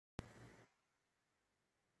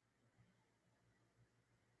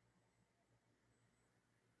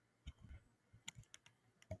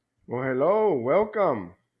Well, hello,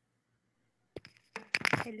 welcome.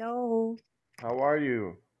 Hello. How are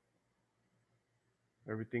you?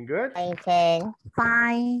 Everything good? Fine,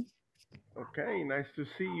 fine. Okay, nice to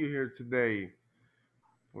see you here today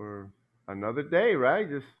for another day, right?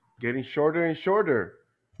 Just getting shorter and shorter,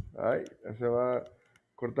 right? Ya se va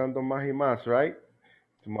cortando más y más, right?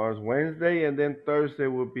 Tomorrow's Wednesday, and then Thursday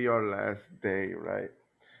will be our last day, right?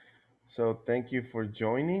 So thank you for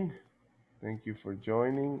joining. Thank you for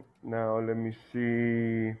joining. Now let me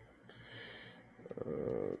see.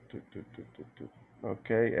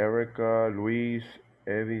 Okay, Erica, Luis,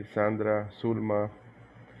 Eddie, Sandra, Zulma,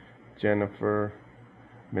 Jennifer,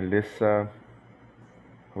 Melissa,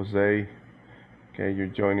 Jose. Okay, you're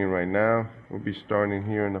joining right now. We'll be starting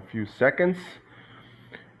here in a few seconds.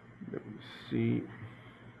 Let me see.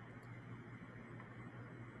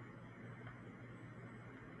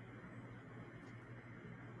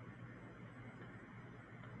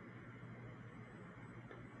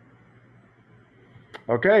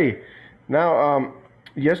 Okay, now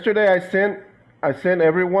yesterday I sent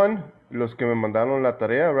everyone los que me mandaron la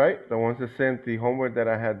tarea, right? The ones that sent the homework that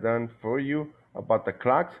I had done for you about the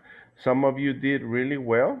clocks. Some of you did really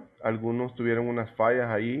well. Algunos tuvieron unas fallas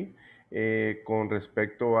ahí con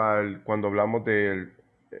respecto al cuando hablamos del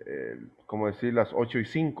como decir las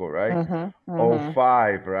 8:05, right? Mhm, Oh mhm.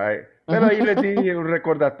 five, right? Pero ahí les di un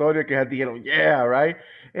recordatorio que ya dijeron, yeah, right?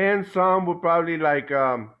 And some would probably like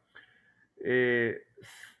eh,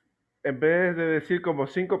 en vez de decir como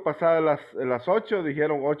 5 pasadas las 8,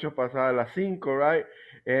 dijeron 8 pasadas las 5, right?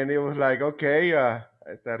 And it was like, okay,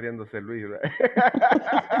 está riéndose Luis, right?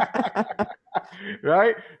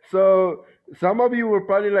 Right? So, some of you were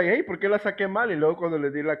probably like, hey, ¿por qué la saqué mal? Y luego cuando le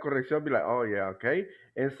di la corrección, be like, oh, yeah, okay.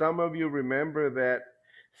 And some of you remember that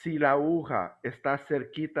si la aguja está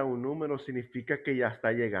cerquita a un número, significa que ya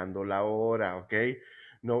está llegando la hora, ¿ok?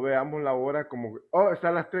 No veamos la hora como, oh,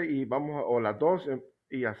 están las 3 y vamos, o las 2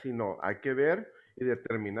 y así no. Hay que ver y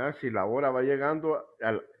determinar si la hora va llegando,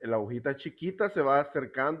 la agujita chiquita se va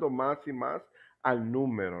acercando más y más al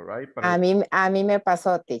número, right? A mí me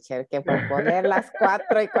pasó, teacher, que por poner las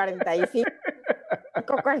 4:45, cuarenta y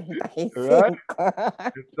Right? cinco.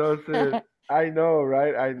 Entonces, I know,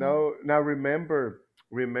 right? I know. Now remember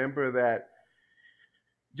that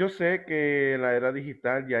yo sé que en la era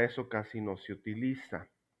digital ya eso casi no se utiliza,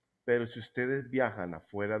 pero si ustedes viajan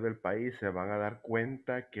afuera del país se van a dar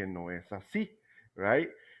cuenta que no es así, right?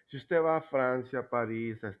 Si usted va a Francia,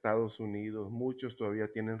 París, a Estados Unidos, muchos todavía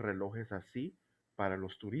tienen relojes así para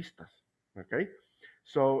los turistas, okay?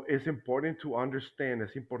 So it's important to understand,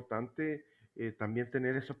 es importante también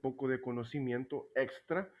tener ese poco de conocimiento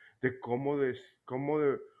extra de cómo de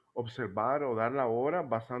observar o dar la hora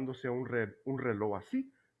basándose a un reloj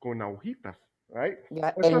así, con agujitas, right?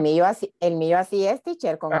 Entonces, El mío así es,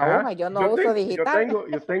 teacher, con aguja. ajá, Yo no yo uso tengo, yo digital. tengo,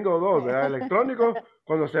 yo tengo dos, ¿verdad? Electrónico,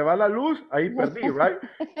 cuando se va la luz, ahí perdí, right?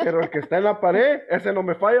 Pero el que está en la pared, ese no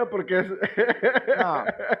me falla porque es... No,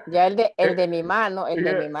 ya el de Yeah, mi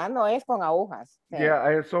mano es con agujas. Sí, yeah,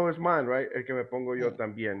 and so is mine, right? El que me pongo yo sí,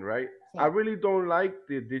 también, right? I sí. really don't like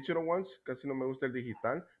the digital ones, casi no me gusta el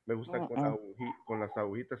digital, me gustan Mm, con, mm. con las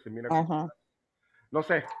agujitas, se mira como, Ajá, no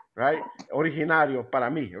sé, right? Originario para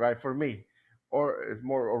mí, right? For me. Or it's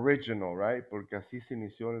more original, right? Porque así se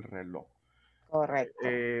inició el reloj. correcto.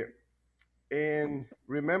 Eh, and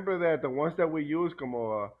remember that the ones that we use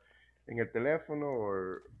como en el teléfono o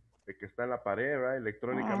el que está en la pared, right?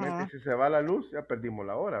 Electrónicamente, Ajá. si se va la luz, ya perdimos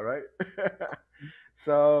la hora, right?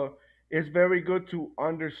 So, it's very good to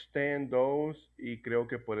understand those y creo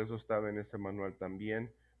que por eso estaba en este manual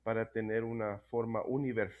también, para tener una forma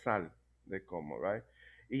universal de cómo, right?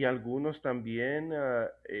 Y algunos también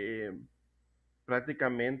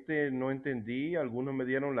prácticamente no entendí, algunos me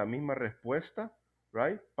dieron la misma respuesta,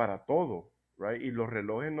 right? Para todo, right? Y los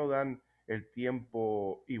relojes no dan el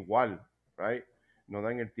tiempo igual, right? No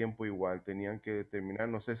dan el tiempo igual, tenían que determinar,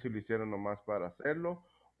 no sé si lo hicieron nomás para hacerlo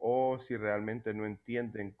o si realmente no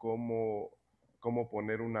entienden cómo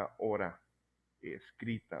poner una hora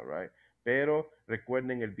escrita, right? Pero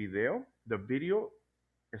recuerden el video, the video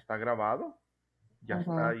está grabado, ya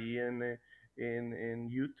está Ujú. ahí en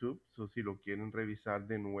YouTube, so si lo quieren revisar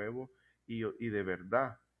de nuevo y de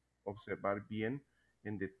verdad observar bien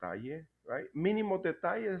en detalle, right? Mínimos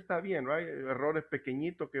detalles está bien, right? Errores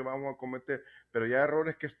pequeñitos que vamos a cometer, pero ya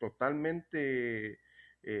errores que es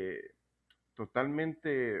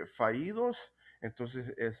totalmente fallidos, entonces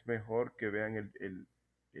es mejor que vean el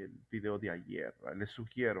video de ayer, right? Les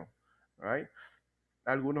sugiero, right?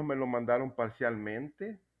 Algunos me lo mandaron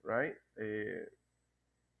parcialmente, right?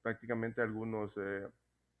 Prácticamente algunos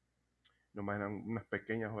nomás eran unas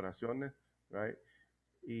pequeñas oraciones, right?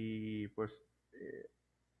 Y pues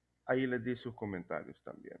ahí les di sus comentarios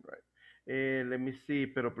también, right? Let me see,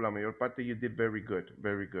 pero por la mayor parte you did very good,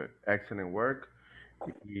 excellent work.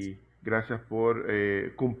 Y gracias por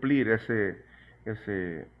cumplir ese,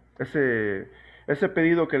 ese, ese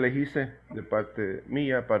pedido que les hice de parte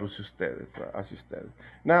mía para ustedes, hacia ustedes.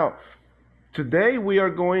 Now, today we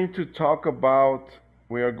are going to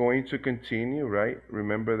continue, right?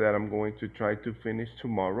 Remember that I'm going to try to finish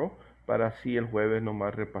tomorrow para así el jueves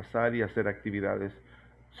nomás repasar y hacer actividades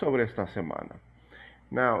sobre esta semana.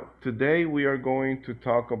 Now, today we are going to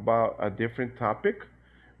talk about a different topic,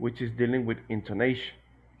 which is dealing with intonation,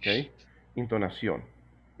 okay? Intonación,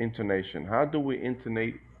 intonation. How do we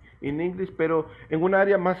intonate in English? Pero en un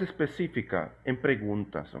área más específica, en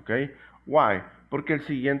preguntas, okay? Why? Porque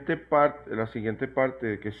la siguiente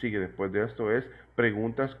parte que sigue después de esto es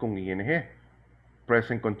preguntas con ing,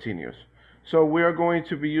 present continuous. So we are going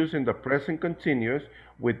to be using the present continuous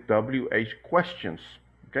with WH questions,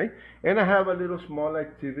 okay? And I have a little small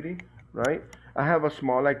activity, right? I have a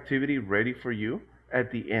small activity ready for you at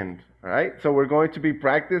the end, all right? So we're going to be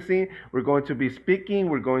practicing, we're going to be speaking,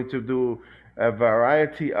 we're going to do a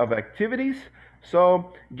variety of activities.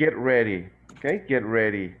 So get ready, okay? Get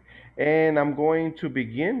ready. And I'm going to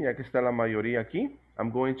begin, ya que está la mayoría aquí, I'm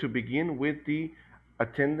going to begin with the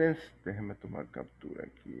attendance. Déjeme tomar captura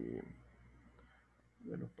aquí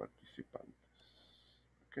de los participantes.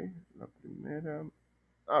 Okay, la primera.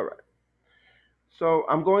 All right. So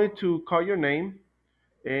I'm going to call your name.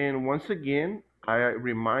 And once again, I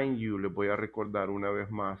remind you, le voy a recordar una vez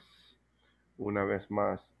más,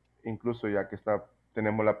 incluso ya que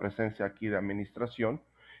tenemos la presencia aquí de administración,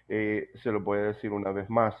 se lo voy a decir una vez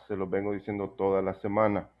más, se lo vengo diciendo toda la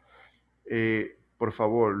semana. Por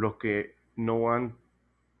favor, los que no han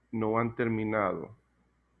terminado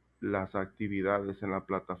las actividades en la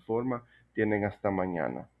plataforma, tienen hasta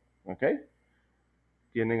mañana, ¿ok?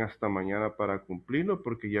 Tienen hasta mañana para cumplirlo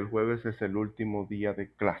porque ya el jueves es el último día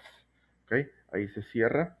de clase, ¿ok? Ahí se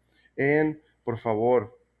cierra. Y por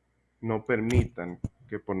favor, no permitan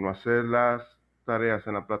que por no hacer las tareas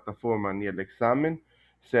en la plataforma ni el examen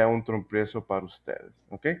sea un tropiezo para ustedes,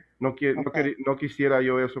 ¿ok? No quisiera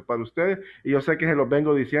yo eso para ustedes, y yo sé que se los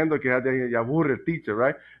vengo diciendo que ya aburre el teacher,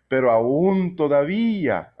 right? Pero aún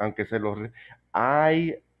todavía, aunque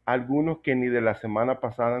hay algunos que ni de la semana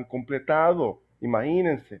pasada han completado,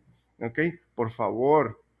 imagínense, ¿ok? Por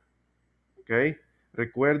favor, ¿ok?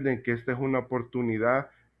 Recuerden que esta es una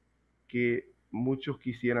oportunidad que muchos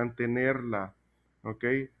quisieran tenerla, ¿ok?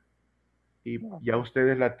 Y ya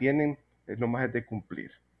ustedes la tienen, es nomás de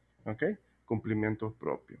cumplir, ¿ok? Cumplimientos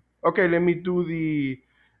propios. Ok, let me do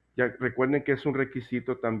ya recuerden que es un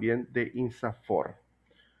requisito también de INSAFORP.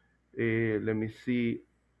 Let me see.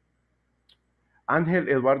 Ángel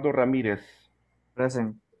Eduardo Ramírez.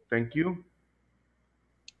 Present. Thank you.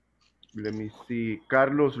 Let me see.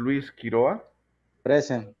 Carlos Luis Quiroa.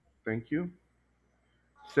 Present. Thank you.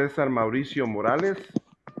 César Mauricio Morales.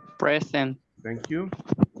 Present. Thank you.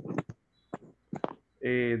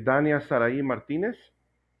 Dania Saraí Martínez.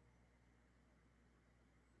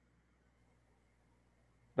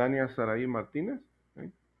 Dania Saraí Martínez.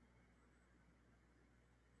 Okay.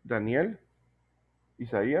 Daniel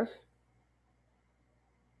Isaías.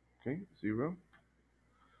 Okay, 0.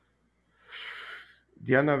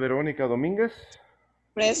 Diana Verónica Domínguez.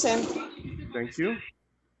 Present. Thank you.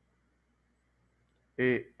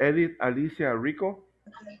 Edith Alicia Rico.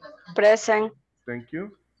 Present. Thank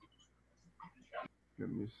you. Let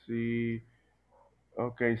me see.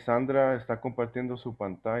 Ok, Sandra está compartiendo su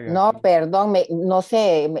pantalla. No, aquí. perdón, no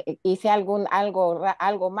sé, hice algo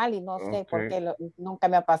mal y no sé por qué, nunca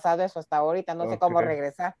me ha pasado eso hasta ahorita, no sé cómo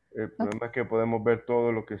regresar. El problema es que podemos ver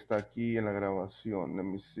todo lo que está aquí en la grabación. Let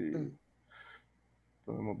me see.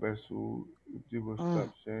 Podemos ver su...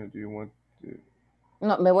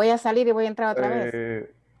 No, me voy a salir y voy a entrar otra vez.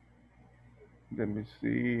 Let me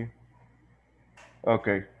see. Ok,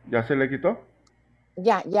 ¿ya se le quitó?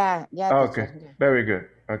 Ya, Ok, teacher. very good,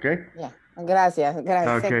 ok. Ya, gracias. Ok,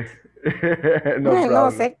 no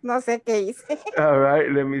problem. No sé qué hice. All right,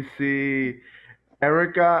 let me see.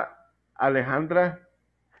 Erica Alejandra.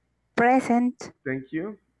 Present. Thank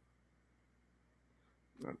you.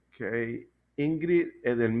 Okay. Ingrid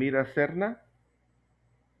Edelmira Serna.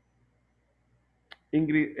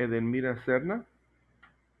 Ingrid Edelmira Serna.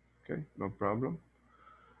 Okay, no problem.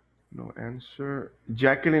 No answer.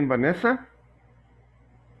 Jacqueline Vanessa.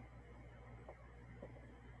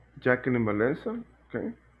 Jacqueline Vanessa.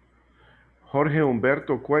 Okay. Jorge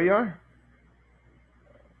Humberto Cuellar.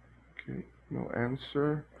 Okay, no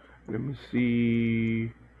answer. Let me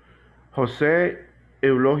see. José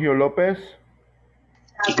Eulogio López.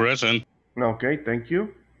 Present. Okay, thank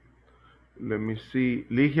you. Let me see.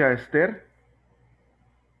 Ligia Esther.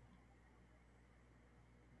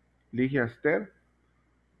 Ligia Esther.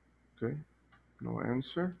 Okay, no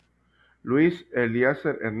answer. Luis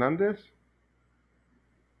Eliezer Hernández.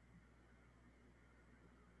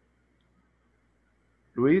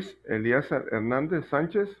 Luis Eliezer Hernández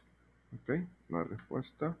Sánchez. Ok, no hay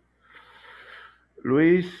respuesta.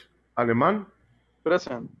 Luis Alemán.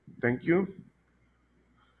 Present. Thank you.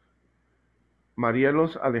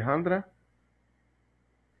 Marielos Alejandra.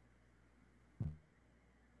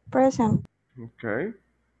 Present. Okay.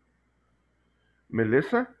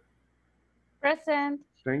 Melissa. Present.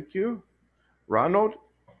 Thank you. Ronald.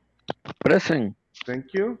 Present.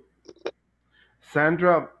 Thank you.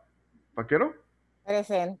 Sandra Paquero.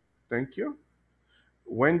 Present. Thank you.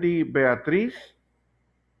 Wendy Beatriz.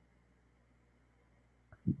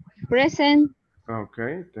 Present.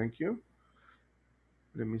 Okay, thank you.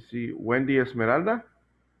 Let me see. Wendy Esmeralda.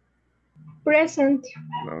 Present.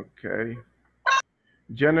 Okay.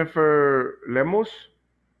 Jennifer Lemus.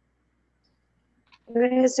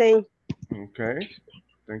 Present. Okay,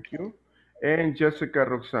 thank you. And Jessica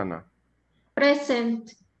Roxana.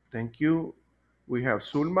 Present. Thank you. We have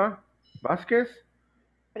Zulma Vasquez.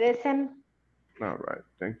 Present. All right,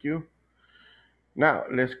 thank you. Now,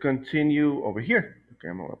 let's continue over here. Ok,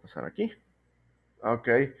 me voy a pasar aquí.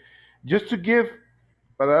 Ok, just to give,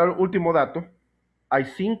 para dar último dato, hay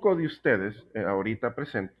 5 de ustedes ahorita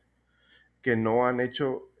presentes que no han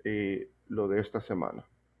hecho lo de esta semana.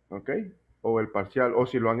 Ok, o el parcial, o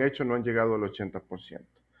si lo han hecho no han llegado al 80%.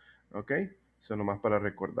 Ok, eso nomás para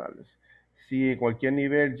recordarles. Si en cualquier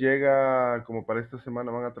nivel llega, como para esta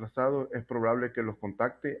semana van atrasados, es probable que los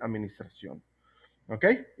contacte administración. ¿Ok?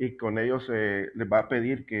 Y con ellos les va a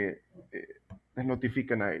pedir que les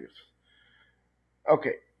notifiquen a ellos. Ok,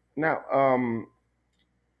 now,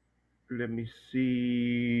 let me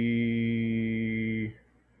see.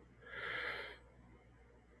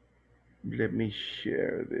 Let me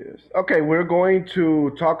share this. Okay, we're going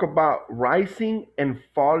to talk about rising and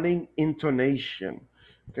falling intonation.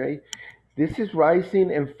 Okay, this is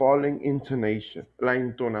rising and falling intonation. La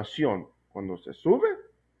entonación, cuando se sube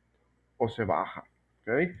o se baja.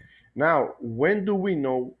 Okay, now, when do we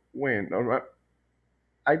know when? All right.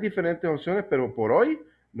 Hay diferentes opciones, pero por hoy,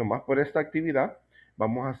 nomás por esta actividad,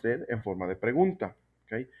 vamos a hacer en forma de pregunta.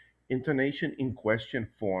 Okay, intonation in question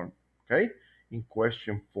form. Okay, in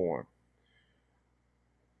question form.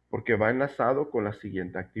 Porque va enlazado con la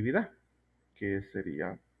siguiente actividad, que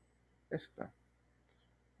sería esta.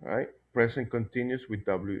 All right? Present continuous with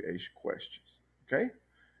WH questions. Okay?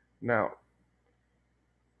 Now,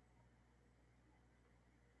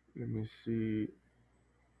 let me see.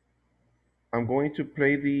 I'm going to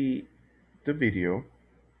play the video.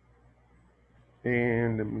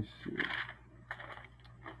 And let me see.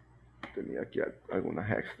 Tenía aquí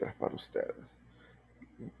algunas extras para ustedes.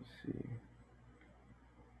 Let me see.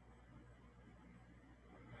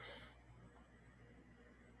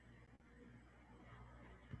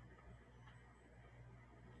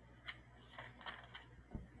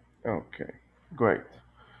 Okay, great.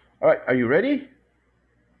 All right, are you ready?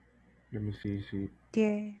 Let me see si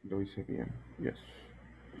Yeah. lo hice bien. Yes.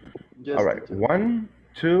 Yes, All right, teacher. 1,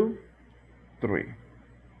 2, 3.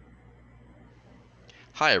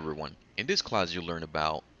 Hi everyone, in this class you'll learn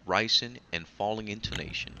about rising and falling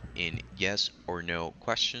intonation in yes or no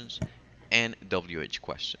questions and WH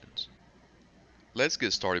questions. Let's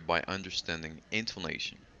get started by understanding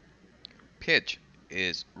intonation. Pitch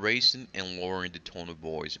is raising and lowering the tone of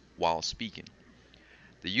voice while speaking.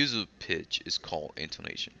 The use of pitch is called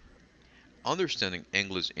intonation. Understanding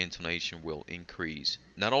English intonation will increase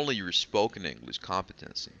not only your spoken English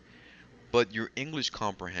competency, but your English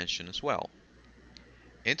comprehension as well.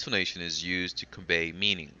 Intonation is used to convey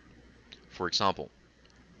meaning. For example,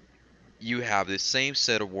 you have the same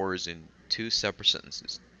set of words in two separate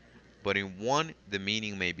sentences, but in one the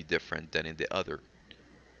meaning may be different than in the other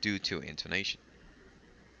due to intonation.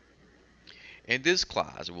 In this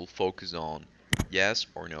class, we'll focus on yes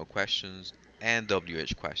or no questions and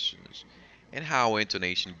WH questions and how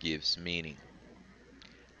intonation gives meaning.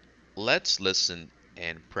 Let's listen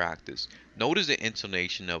and practice. Notice the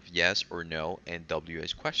intonation of yes or no and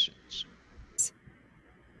WH questions.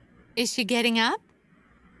 Is she getting up?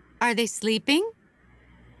 Are they sleeping?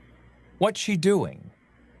 What's she doing?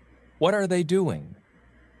 What are they doing?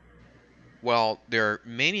 Well, there are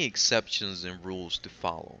many exceptions and rules to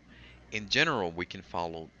follow. In general, we can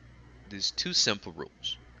follow these two simple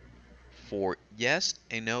rules. For yes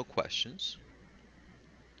and no questions,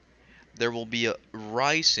 there will be a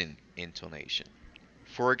rising intonation.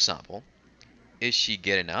 For example, Is she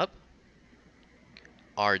getting up?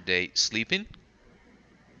 Are they sleeping?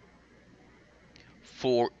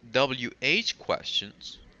 For WH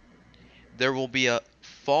questions, there will be a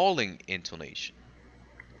falling intonation.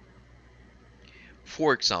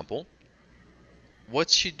 For example,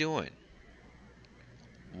 what's she doing?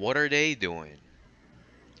 What are they doing?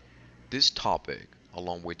 This topic,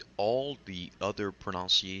 along with all the other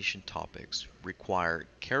pronunciation topics, require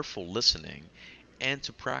careful listening and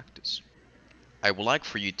to practice. I would like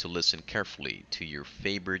for you to listen carefully to your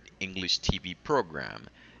favorite English TV program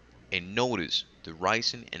and notice the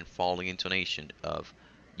rising and falling intonation of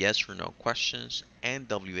yes or no questions and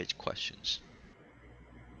WH questions.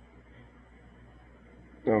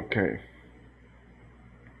 Okay.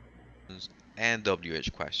 And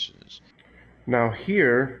WH questions. Now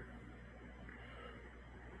here,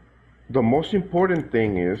 the most important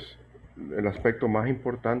thing is, el aspecto más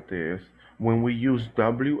importante es, when we use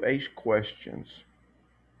WH questions,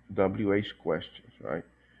 right?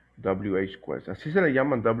 WH questions. Así se le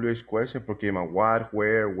llaman WH questions porque llaman what,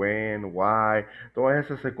 where, when, why. Todas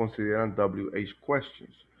esas se consideran WH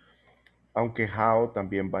questions. Aunque how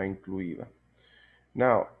también va incluida.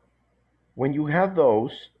 Now, when you have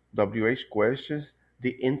those WH questions,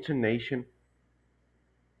 the intonation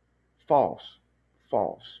falls.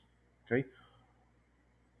 Okay?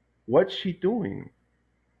 What's she doing?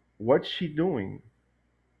 What's she doing?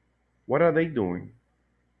 What are they doing?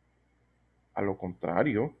 A lo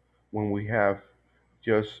contrario, when we have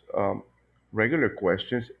just regular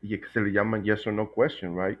questions, se le llaman yes or no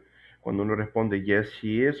question, right? Cuando uno responde yes,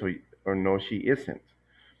 she is, or no, she isn't.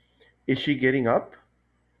 Is she getting up?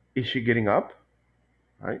 Is she getting up?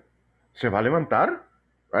 Right? ¿Se va a levantar?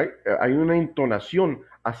 Right? Hay una entonación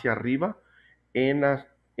hacia arriba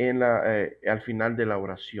al final de la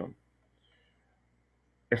oración.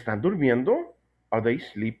 ¿Están durmiendo? Are they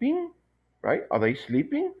sleeping? Right? Are they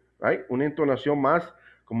sleeping? Right? Una entonación más,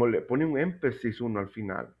 como le pone un énfasis uno al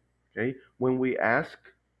final. Okay? When we ask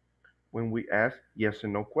yes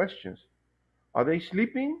and no questions. Are they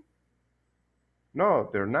sleeping? No,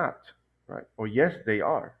 they're not. Right? Or yes, they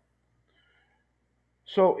are.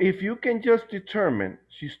 So if you can just determine,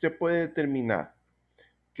 si usted puede determinar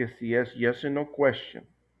que si es yes and no question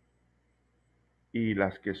y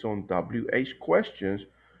las que son WH questions,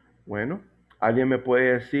 bueno, alguien me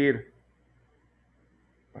puede decir,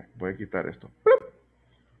 voy a quitar esto.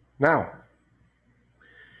 Now,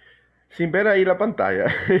 sin ver ahí la pantalla,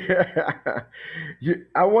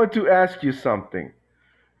 I want to ask you something.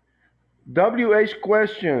 WH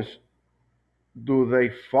questions, do they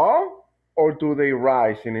fall or do they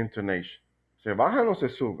rise in intonation? ¿Se bajan o se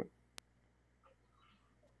suben?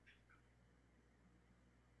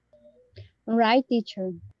 Right,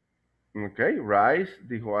 teacher. Okay, rise,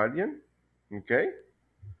 dijo alguien. Okay.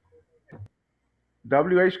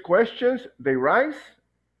 WH questions, they rise.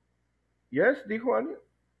 Yes, dijo alguien.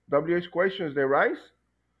 WH questions, they rise.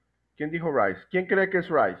 ¿Quién dijo rise? ¿Quién cree que es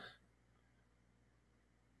rise?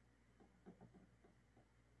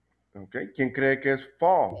 Okay. ¿Quién cree que es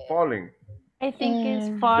falling? I think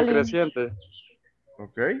it's falling. Decreciente.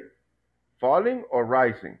 Okay. Falling or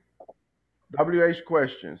rising? WH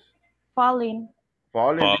questions. Falling.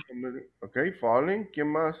 Falling. Okay, falling. ¿Quién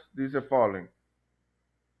más dice falling?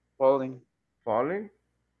 Falling. Falling.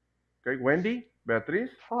 Okay, Wendy, Beatriz.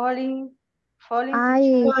 Falling.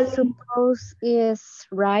 I suppose is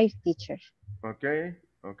right, teacher. Okay,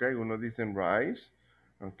 uno dicen rise.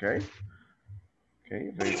 Okay,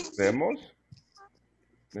 revisemos.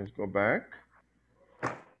 Let's go back.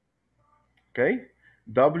 Okay,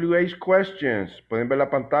 WH questions. Pueden ver la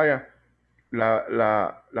pantalla.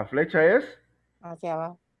 La flecha es Hacia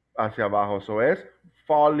abajo. hacia abajo. So es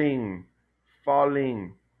falling.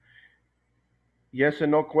 Yes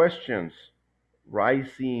and no questions.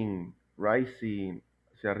 Rising.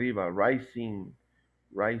 Hacia arriba. Rising.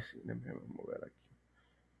 Déjame mover aquí.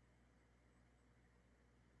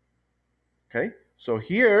 Okay, so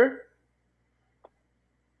here,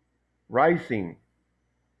 rising.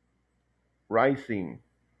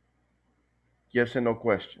 Yes and no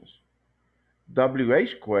questions.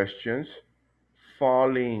 WH questions,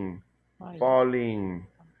 falling.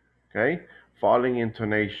 Okay, falling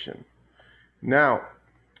intonation. Now,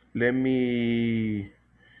 let me.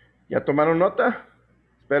 ¿Ya tomaron nota?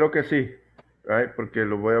 Espero que sí, right? Porque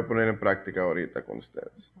lo voy a poner en práctica ahorita con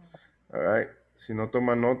ustedes. All right. Si no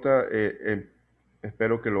toman nota,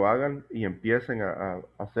 espero que lo hagan y empiecen a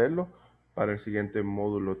hacerlo para el siguiente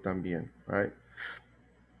módulo también. Right?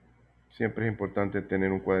 Siempre es importante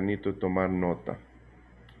tener un cuadernito y tomar nota.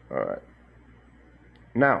 All right.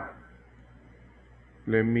 Now,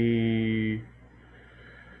 let me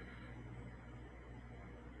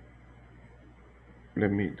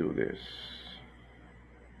let me do this.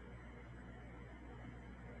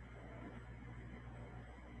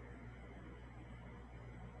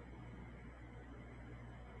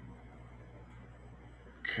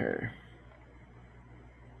 Okay.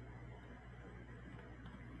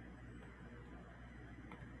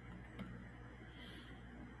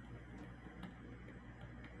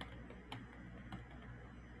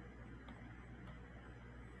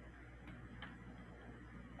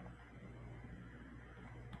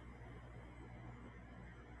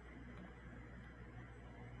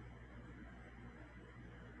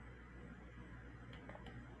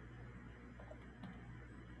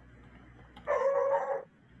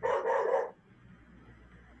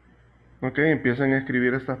 Ok, empiezan a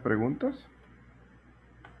escribir estas preguntas.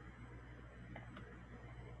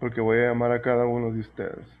 Porque voy a llamar a cada uno de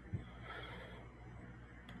ustedes.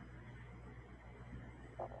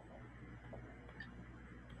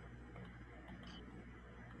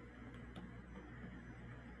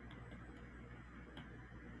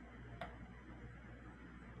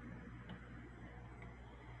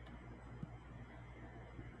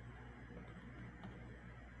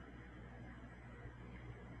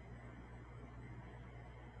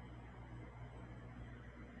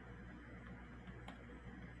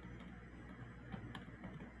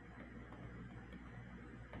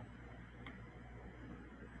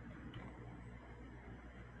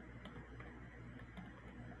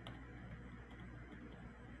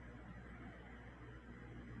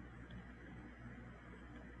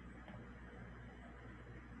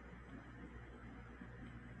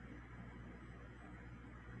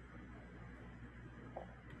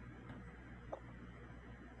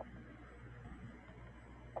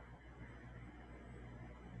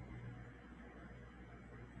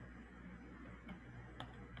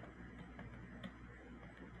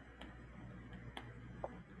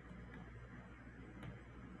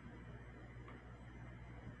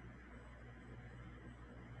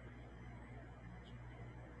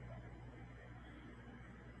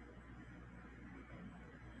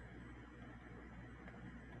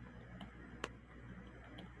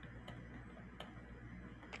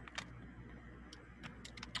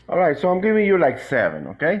 All right, so I'm giving you like 7,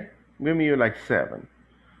 okay? I'm giving you like 7.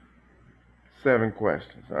 7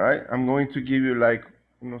 questions, all right? I'm going to give you like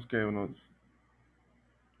unos 2,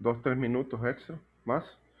 3 minutos extra, más,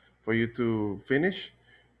 for you to finish,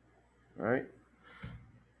 all right?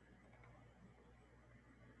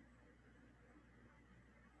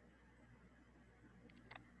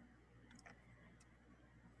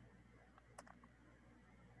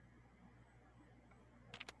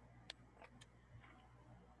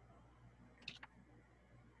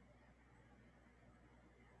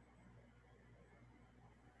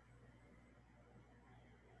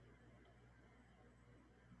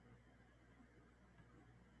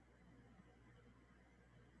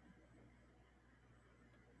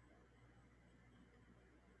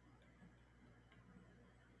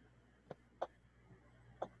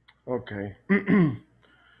 Okay.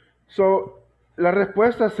 So, la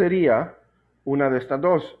respuesta sería una de estas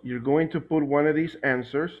dos. You're going to put one of these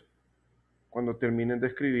answers cuando terminen de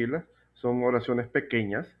escribirlas. Son oraciones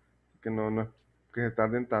pequeñas, que no es que se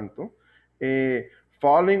tarden tanto.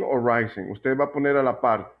 Falling o rising. Usted va a poner a la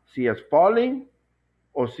par si es falling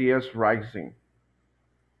o si es rising.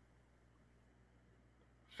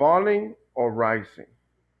 Falling or rising.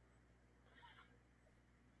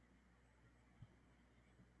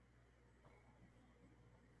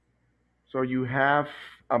 So you have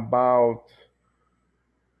about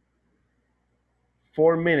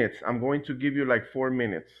 4 minutes. I'm going to give you like 4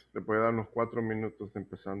 minutes. Le voy a dar unos 4 minutos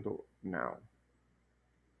empezando now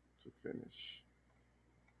to finish.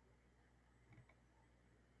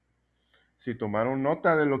 Si tomaron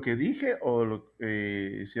nota de lo que dije o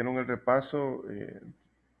hicieron el repaso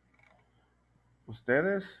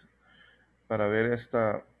ustedes para ver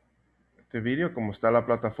este video, como está la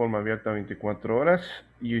plataforma abierta 24 horas,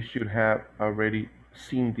 you should have already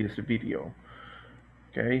seen this video.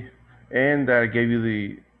 Okay, and I gave you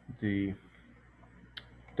the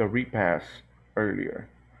repass earlier.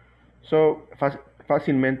 So,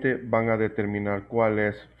 fácilmente van a determinar cuál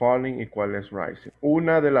es falling y cuál es rising.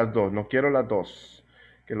 Una de las dos, no quiero las dos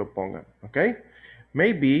que lo pongan, okay?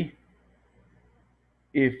 Maybe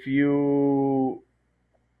if you,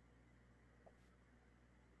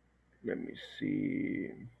 let me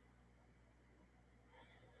see.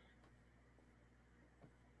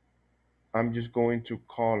 I'm just going to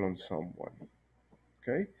call on someone,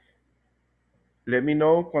 okay? Let me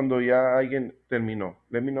know cuando ya alguien terminó.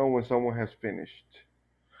 Let me know when someone has finished.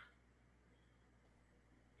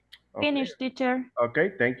 Okay. Finish, teacher.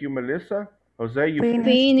 Okay, thank you, Melissa. Jose, you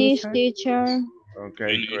Finish, teacher.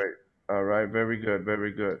 Okay, great. All right, very good,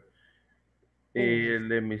 very good.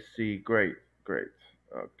 Let me see. Great, great.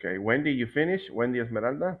 Okay, Wendy, you finish? Wendy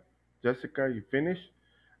Esmeralda? Jessica, you finish?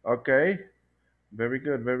 Okay, very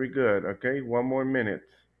good, very good. Okay, one more minute.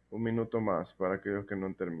 Un minuto más para aquellos que no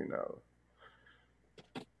han terminado.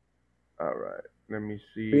 All right, let me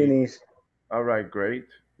see. Finish. All right, great,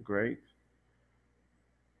 great.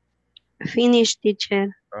 Finish,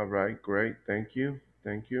 teacher. All right, great. Thank you,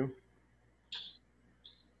 thank you.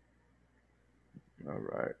 All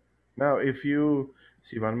right. Now,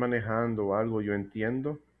 si van manejando algo, yo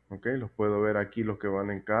entiendo. Okay, los puedo ver aquí los que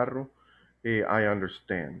van en carro. I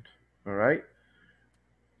understand. All right.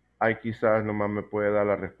 Ahí quizás nomás me puede dar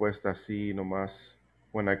la respuesta así nomás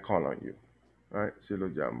when I call on you. All right, si lo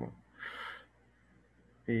llamo.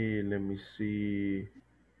 Let me see.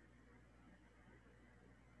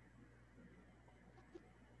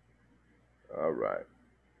 All right.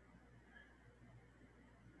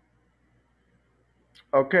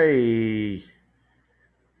 Okay.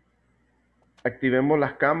 Activemos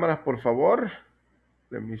las cámaras, por favor.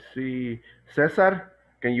 Let me see. César,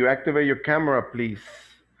 can you activate your camera, please?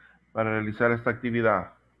 Para realizar esta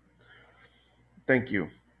actividad. Thank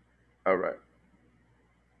you. All right.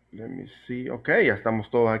 Let me see. Okay, ya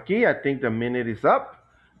estamos todos aquí. I think the minute is up.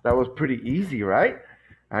 That was pretty easy, right?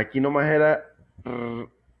 Aquí nomás era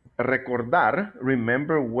recordar.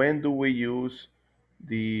 Remember, when do we use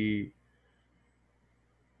the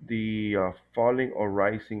falling or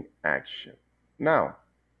rising action? Now,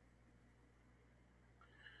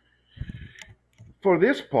 for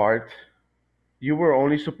this part, you were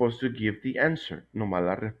only supposed to give the answer. Nomás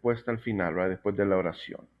la respuesta al final, right? Después de la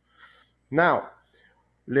oración. Now,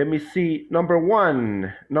 let me see. Number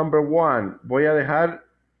one. Voy a dejar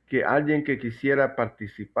que alguien que quisiera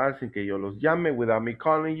participar sin que yo los llame, without me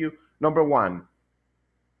calling you. Number one.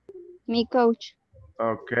 Mi coach.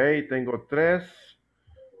 Ok, tengo 3.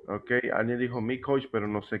 Ok, alguien dijo mi coach, pero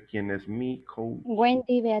no sé quién es mi coach.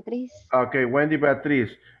 Wendy Beatriz. Ok, Wendy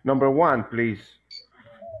Beatriz. Number one, please.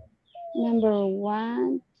 Number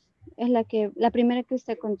one. Es la primera que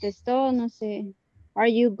usted contestó, no sé. Are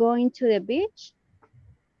you going to the beach?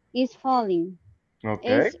 It's falling.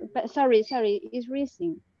 Okay. Sorry, it's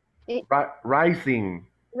rising. Rising.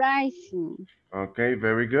 Rising. Okay,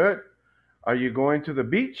 very good. Are you going to the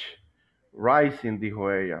beach? Rising, dijo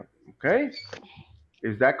ella. Okay.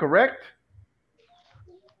 Is that correct?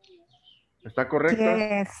 ¿Está correcto?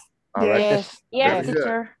 Yes. All right. Yes. Yes, Very good.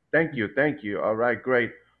 teacher. Thank you, thank you. All right,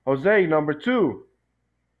 great. Jose, number 2.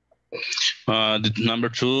 Number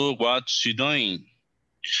 2, what's she doing?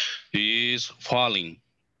 Is falling.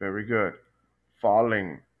 Very good.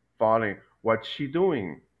 Falling. What's she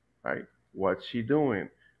doing? Right? What's she doing?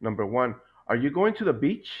 Number 1, are you going to the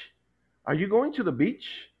beach? Are you going to the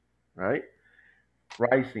beach? Right?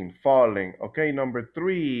 Rising, falling. Okay, number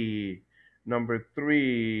 3. Let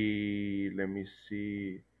me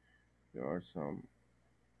see. There are some.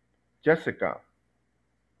 Jessica.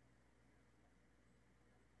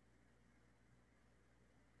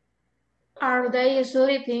 Are they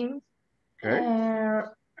sleeping? Okay.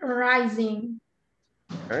 Rising.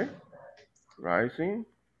 Okay. Rising.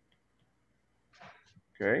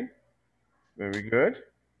 Okay. Very good.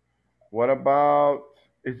 What about,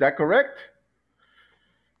 is that correct?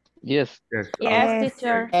 Yes. Yes. Yes,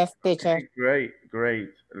 teacher. Yes, teacher. Okay,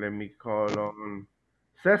 great. Let me call on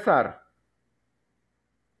Cesar.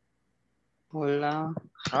 Hola.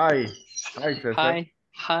 Hi. Hi, Cesar.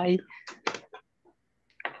 Hi.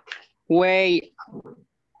 Wait.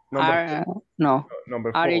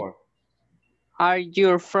 Number 4. Are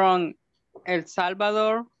you from El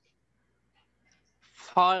Salvador?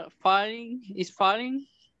 Falling? Is falling?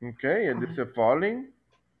 Okay, and this is falling.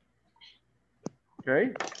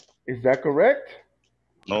 Okay. Is that correct?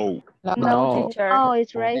 No. No, teacher. Oh,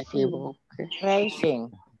 it's rising.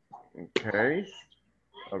 Rising. Okay.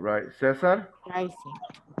 All right. Cesar? Rising.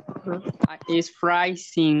 It's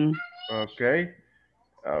rising. Okay.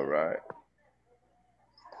 All right.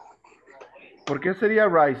 ¿Por qué sería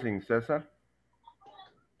rising, Cesar?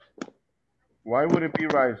 Why would it be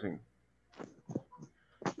rising?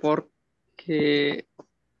 Porque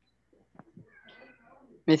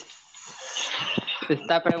me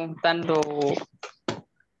está preguntando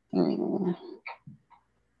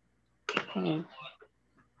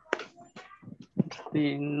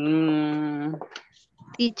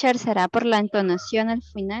Teacher, ¿será por la entonación al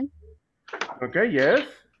final? Okay, yes.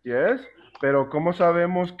 Pero ¿cómo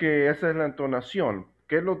sabemos que esa es la entonación?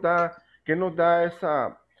 ¿Qué nos da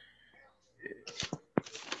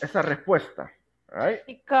esa respuesta? All right?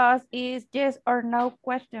 Because it's yes or no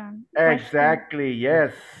question. Exactly,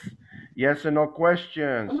 yes. Yes or no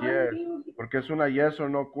questions, yes. Porque es una yes or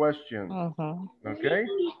no question. Okay?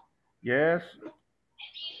 Yes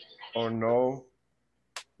or no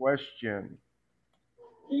question.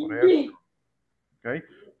 Por eso. Okay?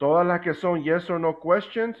 Todas las que son yes or no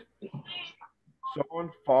questions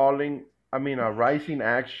son rising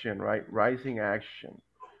action, right? Rising action.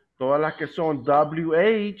 Todas las que son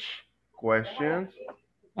WH questions.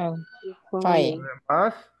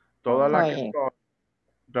 Además, todas las que son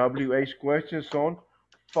WH questions son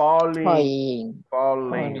falling, right?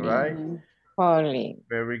 Falling.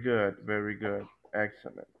 Very good, very good.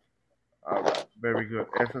 Excellent. All right, very good.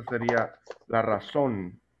 Esa sería la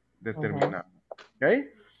razón determinada. Okay?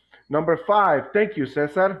 Number 5. Thank you,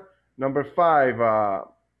 Cesar. Number 5.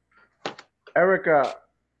 Erica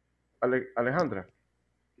Alejandra.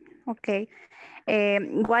 Okay.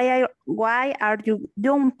 Why are you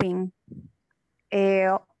jumping?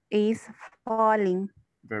 Is falling.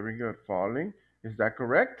 Very good. Falling. Is that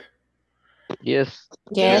correct? Yes.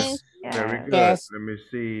 Yes. Very good. Yes. Let me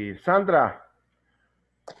see. Sandra.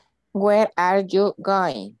 Where are you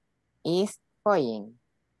going? Is going.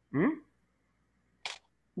 Hmm?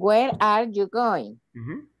 Where are you going?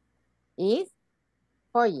 Is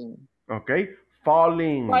going. Okay.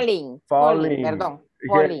 Falling. Falling. Perdón.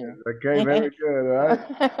 Falling. Yeah. Okay. Very good. Right?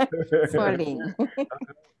 Falling.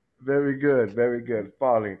 Very good. Very good.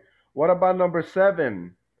 Falling. What about number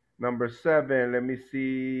 7? Number 7. Let me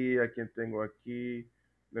see. ¿A quién tengo aquí?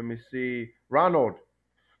 Let me see. Ronald.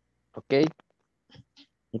 Okay.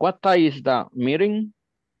 What time is the meeting?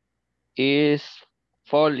 Is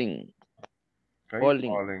falling. Okay.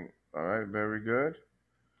 Falling. All right. Very good.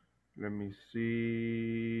 Let me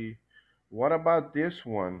see. What about this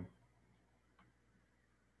one?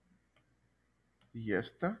 ¿Y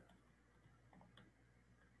esta?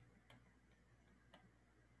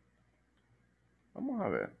 Vamos a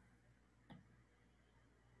ver.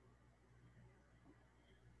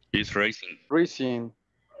 It's racing. Racing.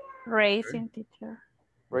 Racing teacher.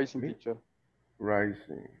 Racing teacher.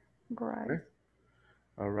 Rising. Right. Okay.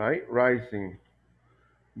 All right. Rising.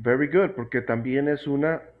 Very good, porque también es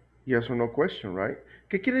una yes or no question, right?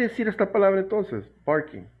 ¿Qué quiere decir esta palabra entonces?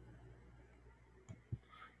 Parking.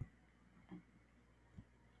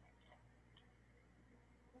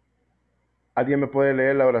 ¿Alguien me puede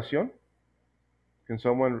leer la oración? Can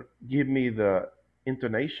someone give me the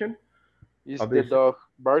intonation? Is the dog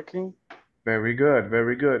barking? Very good,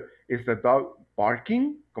 very good. Is the dog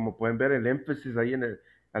barking? Como pueden ver el énfasis ahí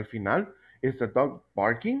al final. Is the dog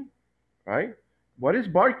barking? Right? What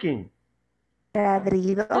is barking?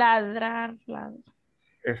 Ladrido. Ladrar.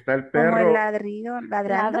 Está el Como el perro ladrido,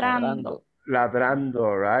 ladrando.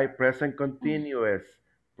 ladrando, right? Present continuous.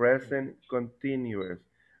 Present continuous.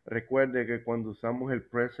 Recuerde que cuando usamos el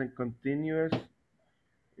present continuous,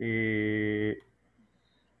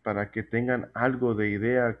 para que tengan algo de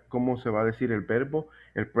idea cómo se va a decir el verbo,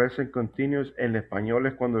 el present continuous en español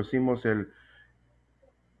es cuando decimos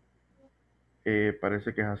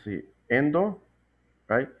parece que es así, endo,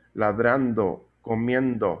 right? Ladrando,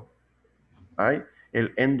 comiendo, right?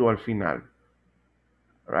 El endo al final,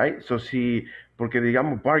 right? So porque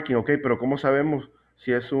digamos barking, ok, pero ¿cómo sabemos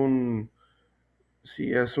si es un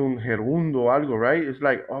gerundo o algo, right? It's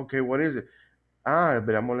like, okay, what is it?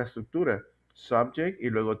 Veamos la estructura. Subject y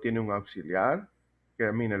luego tiene un auxiliar, que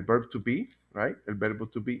el verb to be, right? El verbo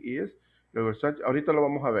to be is. Luego el subject. Ahorita lo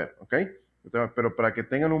vamos a ver, ¿ok? Pero para que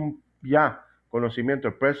tengan un conocimiento,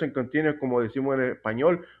 el present continuous, como decimos en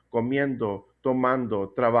español, comiendo,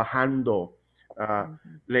 tomando, trabajando,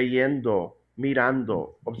 leyendo,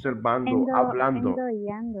 mirando, observando, hablando.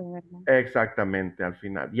 ¿verdad? Exactamente, al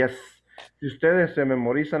final. Yes. Si ustedes se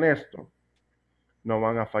memorizan esto, no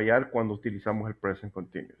van a fallar cuando utilizamos el present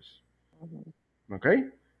continuous. ¿Ok?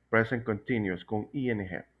 Present continuous con ing.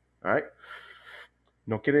 Right?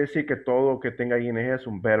 No quiere decir que todo que tenga ing es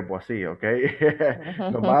un verbo así, ¿ok?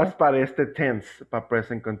 Nomás para este tense, para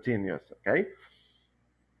present continuous, ¿ok?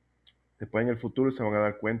 Después en el futuro se van a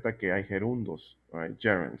dar cuenta que hay gerundos, right?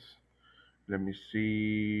 Gerunds. Let me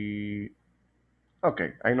see. Ok,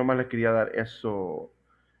 ahí nomás les quería dar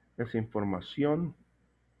esa información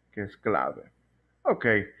que es clave. Ok,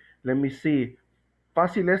 let me see.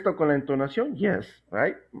 ¿Fácil esto con la entonación? Yes,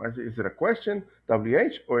 right? Is it a question,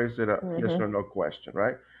 WH, or is it a yes or no question,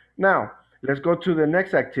 right? Now, let's go to the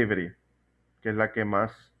next activity, que es la que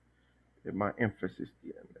más énfasis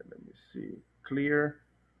tiene. Let me see. Clear,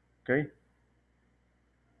 okay?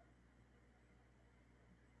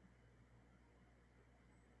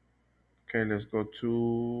 Okay, let's go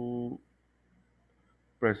to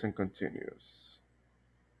present continuous.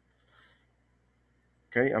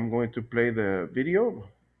 Okay, I'm going to play the video.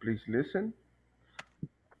 Please listen.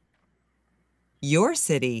 Your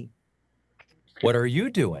city. What are you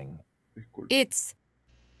doing? It's.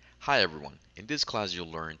 Hi everyone. In this class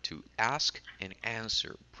you'll learn to ask and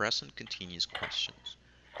answer present continuous questions.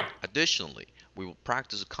 Additionally, we will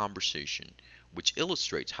practice a conversation which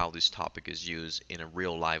illustrates how this topic is used in a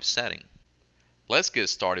real life setting. Let's get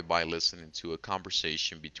started by listening to a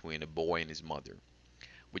conversation between a boy and his mother,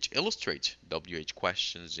 which illustrates WH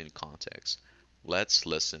questions in context. Let's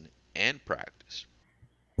listen and practice.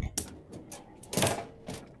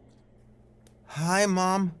 Hi,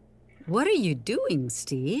 Mom. What are you doing,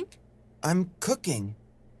 Steve? I'm cooking.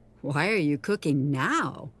 Why are you cooking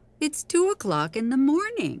now? It's 2 o'clock in the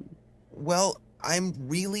morning. Well, I'm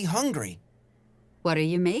really hungry. What are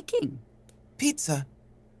you making? Pizza.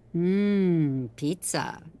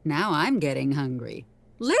 Pizza. Now I'm getting hungry.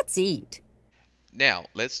 Let's eat. Now,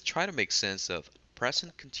 let's try to make sense of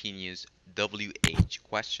present continuous WH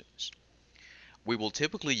questions. We will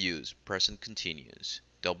typically use present continuous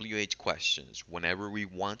WH questions whenever we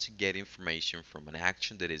want to get information from an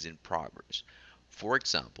action that is in progress. For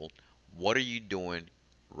example, what are you doing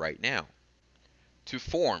right now? To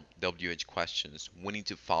form WH questions, we need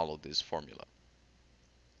to follow this formula.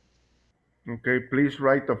 Okay, please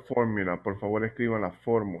write the formula. Por favor, escriban la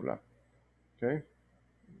fórmula. Okay.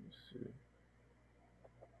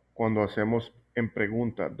 Cuando hacemos en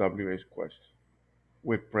pregunta WH question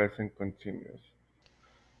with present continuous.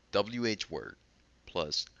 WH word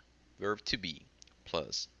plus verb to be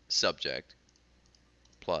plus subject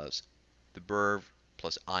plus the verb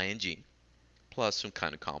plus ing plus some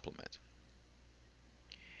kind of complement.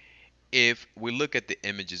 If we look at the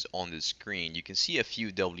images on the screen, you can see a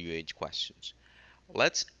few WH questions.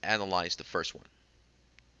 Let's analyze the first one.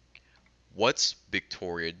 What's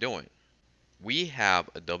Victoria doing? We have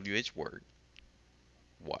a WH word,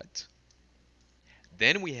 what.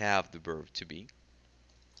 Then we have the verb to be,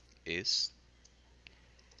 is.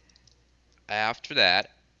 After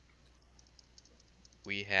that,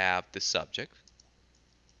 we have the subject,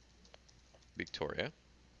 Victoria.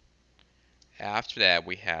 After that,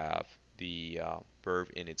 we have the verb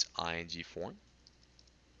in its ing form.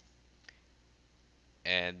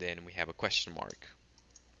 And then we have a question mark.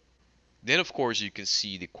 Then, of course, you can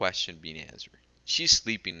see the question being answered. She's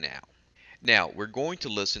sleeping now. Now, we're going to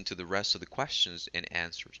listen to the rest of the questions and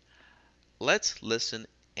answers. Let's listen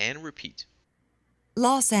and repeat.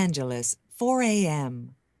 Los Angeles, 4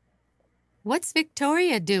 a.m. What's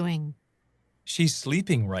Victoria doing? She's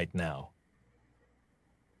sleeping right now.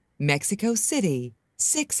 Mexico City,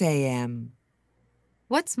 6 a.m.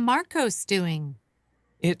 What's Marcos doing?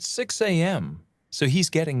 It's 6 a.m., so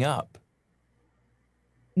he's getting up.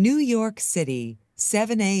 New York City,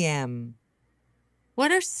 7 a.m.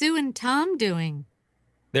 What are Sue and Tom doing?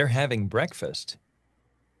 They're having breakfast.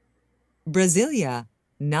 Brasilia,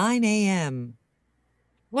 9 a.m.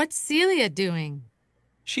 What's Celia doing?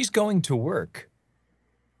 She's going to work.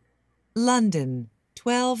 London,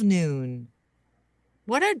 12 noon.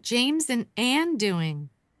 What are James and Anne doing?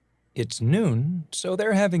 It's noon, so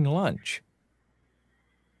they're having lunch.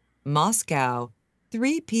 Moscow,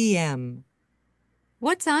 3 p.m.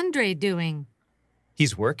 What's Andre doing?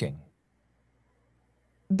 He's working.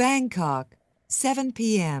 Bangkok, 7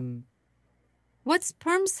 p.m. What's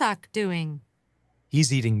Permsak doing?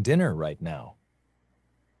 He's eating dinner right now.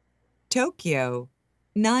 Tokyo,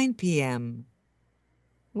 9 p.m.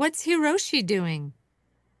 What's Hiroshi doing?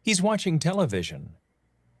 He's watching television.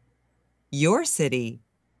 Your city.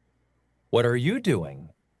 What are you doing?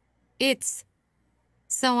 It's.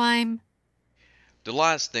 So I'm. The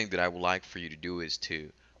last thing that I would like for you to do is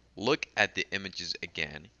to look at the images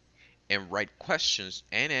again and write questions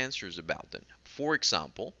and answers about them. For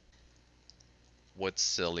example, what's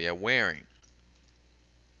Celia wearing?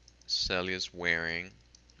 Celia's wearing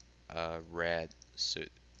a red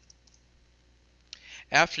suit.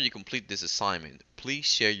 After you complete this assignment, please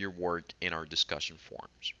share your work in our discussion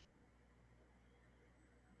forums.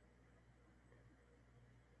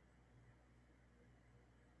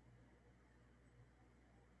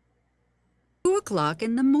 O'clock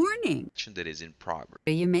in the morning. That is in progress.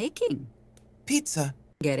 What are you making? Pizza.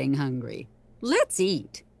 Getting hungry. Let's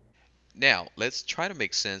eat. Now, let's try to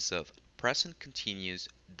make sense of present continuous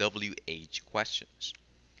WH questions.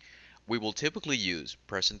 We will typically use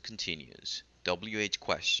present continuous WH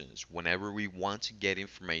questions whenever we want to get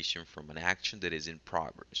information from an action that is in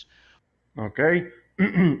progress. Okay.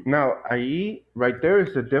 Now, ahí, right there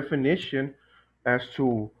is the definition as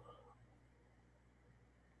to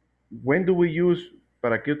when do we use,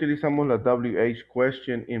 para qué utilizamos la WH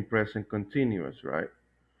question in present continuous, right?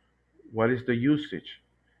 What is the usage?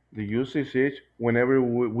 The usage is whenever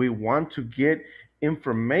we want to get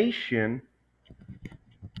information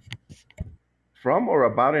from or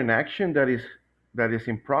about an action that is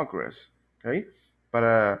in progress, okay?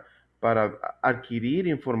 Para, para adquirir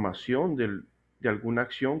información de alguna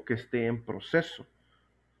acción que esté en proceso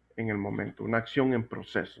en el momento, una acción en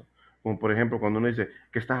proceso. Como por ejemplo cuando uno dice,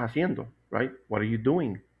 ¿qué estás haciendo? Right? What are you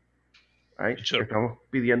doing? Right? Sure. Estamos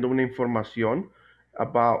pidiendo una información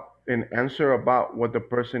about an answer about what the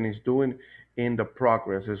person is doing in the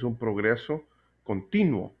progress. Es un progreso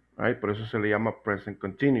continuo, right? Por eso se le llama present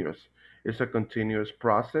continuous. Es a continuous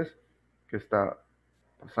process que está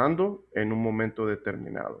pasando en un momento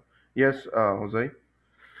determinado. Yes, José.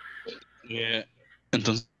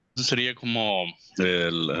 Entonces sería como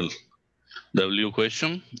el W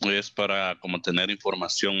question es para como tener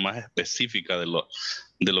información más específica de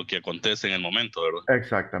lo que acontece en el momento, ¿verdad?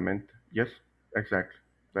 Exactamente. Yes, exactly.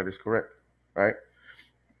 That is correct. Right?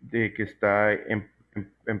 De que está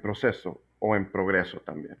en proceso o en progreso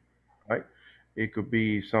también. Right? It could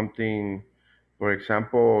be something, for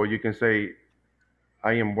example, you can say,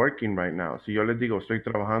 I am working right now. Si yo les digo, estoy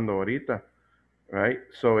trabajando ahorita, right?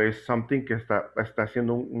 So it's something que está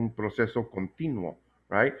haciendo un proceso continuo,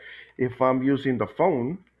 right? If I'm using the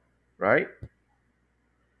phone, right?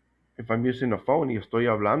 If I'm using the phone y estoy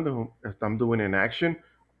hablando, I'm doing an action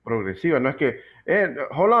progresiva. No es que,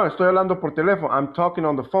 hold on, estoy hablando por teléfono. I'm talking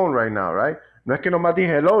on the phone right now, right? No es que nomás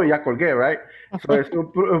dije hello y ya colgué, right? So es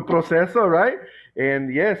un proceso, right?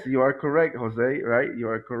 And yes, you are correct, Jose, right? You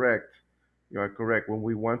are correct. You are correct. When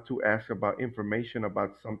we want to ask about information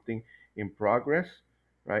about something in progress,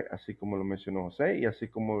 right? Así como lo mencionó Jose y así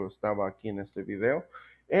como estaba aquí en este video.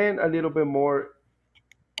 And a little bit more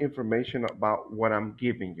information about what I'm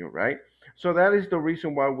giving you, right? So that is the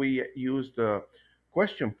reason why we use the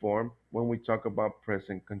question form when we talk about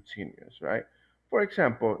present continuous, right? For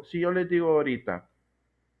example, si yo les digo ahorita,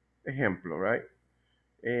 ejemplo, right?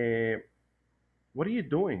 What are you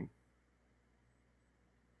doing?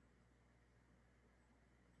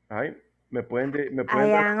 Right?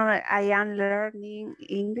 I am learning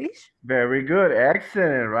English. Very good,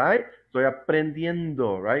 excellent, right? Estoy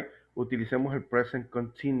aprendiendo, right? Utilicemos el present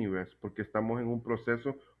continuous porque estamos en un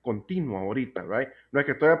proceso continuo ahorita, right? No es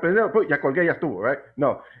que estoy aprendiendo, pues ya colgué, ya estuvo, right?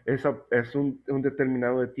 No, es un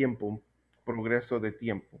determinado de tiempo, un progreso de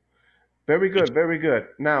tiempo. Very good, very good.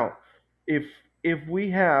 Now, if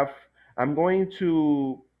we have, I'm going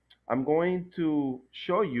to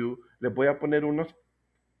show you, les voy a poner unas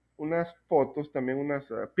fotos, también unas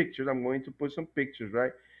pictures. I'm going to put some pictures,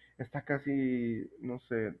 right? Está casi, no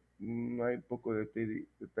sé, no hay poco de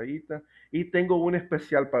detallita. Y tengo un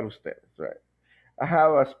especial para ustedes, right? I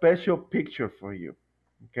have a special picture for you,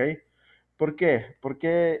 okay? ¿Por qué?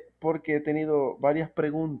 Porque he tenido varias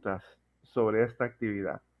preguntas sobre esta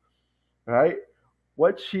actividad, right?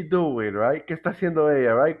 What's she doing, right? ¿Qué está haciendo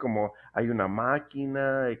ella, right? Como hay una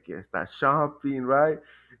máquina que está shopping, right?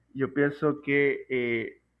 Yo pienso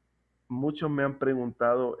que muchos me han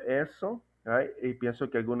preguntado eso, right? Y pienso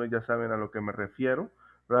que algunos ya saben a lo que me refiero,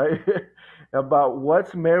 right? About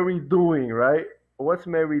what's Mary doing, right? What's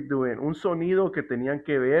Mary doing? Un sonido que tenían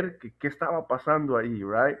que ver, qué estaba pasando ahí,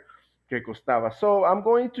 right? Que costaba. So I'm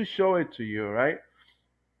going to show it to you, right?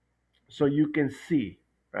 So you can see,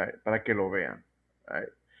 right? Para que lo vean, right?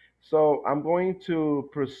 So I'm going to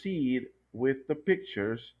proceed with the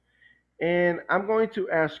pictures and I'm going to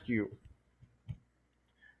ask you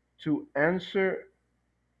to answer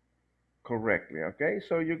correctly. Okay,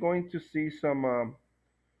 so you're going to see some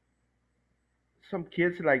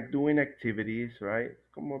kids like doing activities, right?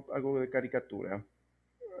 Como algo de caricatura.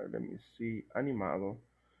 Let me see, animado.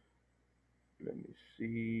 Let me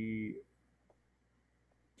see.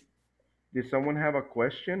 Did someone have a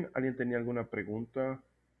question? ¿Alguien tenía alguna pregunta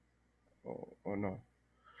o no?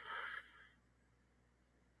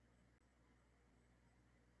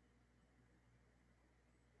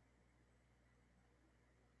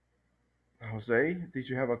 Jose, did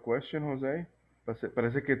you have a question, Jose?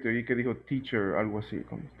 Parece que te oí que dijo teacher, algo así,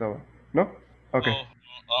 cuando estaba. ¿No? Okay. No,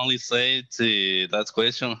 only say that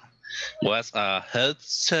question was a help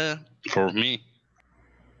for me.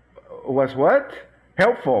 Was what?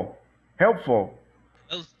 Helpful. Helpful.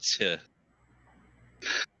 Help.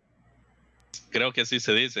 Creo que así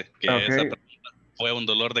se dice, que okay. esa pregunta fue un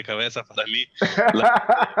dolor de cabeza para mí. La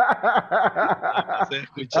pasé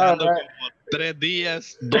escuchando right. como 3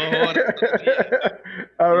 días, 2 horas. 3 días.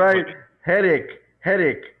 All right. Headache.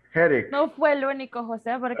 No fue el único,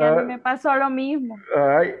 José, porque a mí me pasó lo mismo.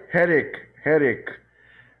 All right. Headache.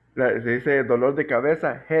 Se dice dolor de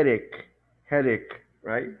cabeza, headache,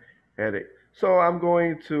 right? Headache. So I'm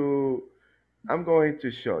going to I'm going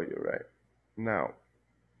to show you right now.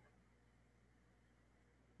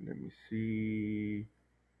 Let me see.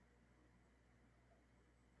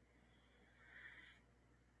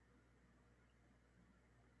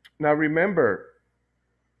 Now remember,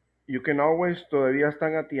 you can always, todavía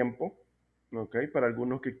están a tiempo, ok, para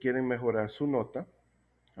algunos que quieren mejorar su nota.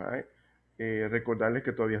 Right. Recordarles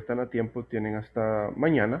que todavía están a tiempo, tienen hasta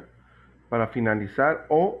mañana para finalizar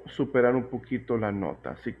o superar un poquito la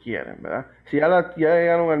nota, si quieren, ¿verdad? Si ya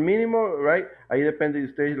llegaron al mínimo, right, ahí depende de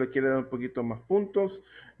ustedes si le quieren dar un poquito más puntos.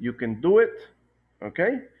 You can do it, ¿ok?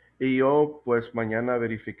 Y yo, pues, mañana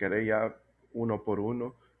verificaré ya uno por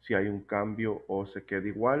uno si hay un cambio o se queda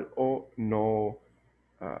igual o no,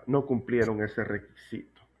 no cumplieron ese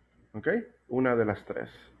requisito, ¿ok? Una de las tres.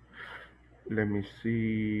 Let me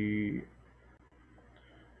see.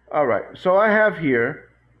 All right, so I have here,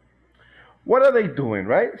 what are they doing,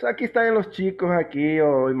 right? So aquí están los chicos aquí,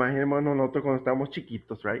 o imaginémonos nosotros cuando estamos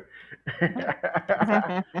chiquitos, right?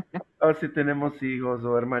 O si tenemos hijos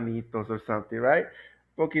o hermanitos or something, right?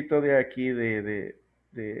 Un poquito de aquí de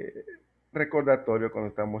recordatorio cuando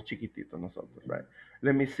estamos chiquititos nosotros, right?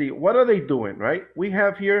 Let me see, what are they doing, right? We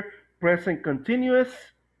have here present continuous,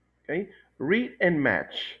 okay? Read and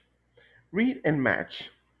match. Read and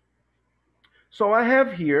match. So I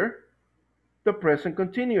have here the present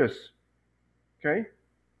continuous. Okay?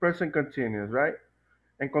 Present continuous, right?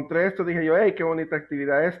 Encontré esto, dije yo, hey, qué bonita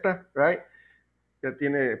actividad esta, right? Ya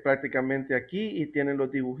tiene prácticamente aquí y tiene los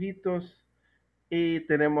dibujitos y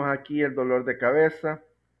tenemos aquí el dolor de cabeza,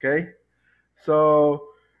 okay?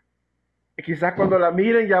 So, quizás cuando la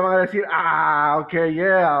miren ya van a decir, okay,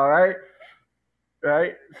 yeah, all right?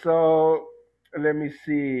 Right? So, let me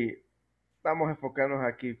see. Vamos a enfocarnos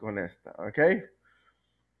aquí con esta, okay?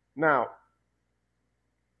 Now,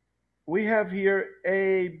 we have here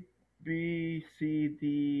A, B, C,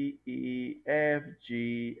 D, E, F,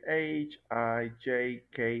 G, H, I, J,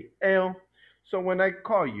 K, L. So when I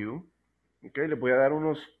call you, okay, les voy a dar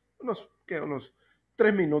unos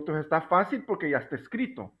 3 minutos. Está fácil porque ya está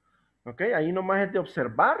escrito. Okay, ahí nomás es de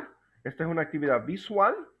observar. Esta es una actividad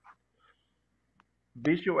visual,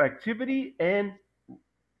 visual activity, and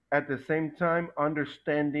at the same time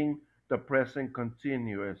understanding the present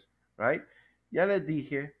continuous, right? Ya les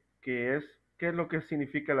dije qué es lo que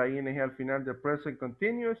significa la ing al final de present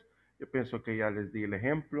continuous. Yo pienso que ya les di el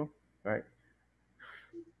ejemplo, right?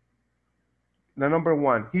 The number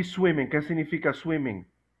one, he's swimming. ¿Qué significa swimming?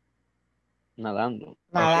 Nadando.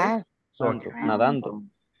 Nadar. Okay. Nadando.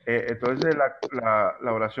 Entonces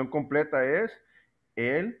la oración completa es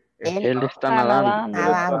él está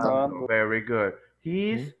nadando. Very good.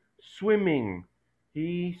 He's swimming.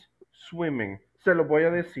 He's swimming. Se lo voy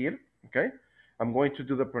a decir, okay? I'm going to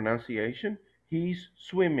do the pronunciation. He's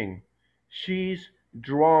swimming. She's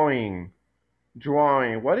drawing.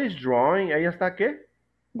 Drawing. What is drawing? ¿Ella está qué?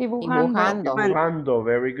 Dibujando. Dibujando.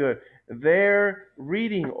 Very good. They're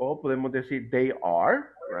reading, o podemos decir they are,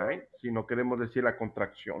 right? Si no queremos decir la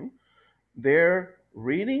contracción. They're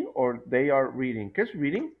reading or they are reading. ¿Qué es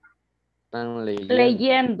reading? Están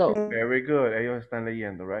Leyendo. Very good. Ellos están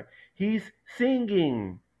leyendo, right? He's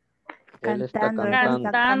singing. Él está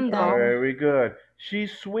cantando. Very good.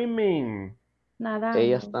 She's swimming. Nadando.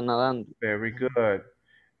 Ella está nadando. Very good.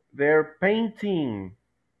 They're painting.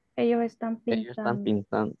 Ellos están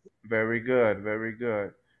pintando. Very good. Very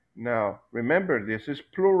good. Now, remember, this is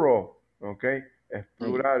plural. Okay? Es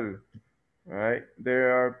plural. All right?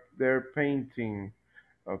 They're painting.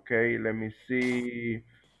 Okay, let me see.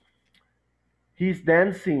 He's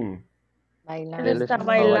dancing. Él está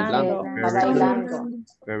bailando.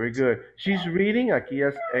 Very good. She's reading. Aquí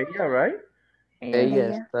es ella, right?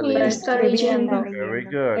 Ella está leyendo. Very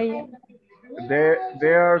good.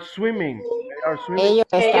 They are swimming. Ellos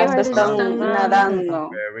están nadando.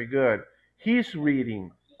 Very good. He's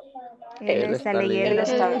reading. Él está leyendo.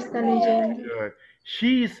 Good.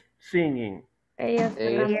 She's singing. Ella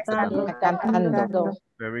está cantando.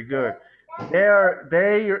 Very good.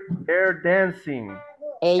 They're dancing.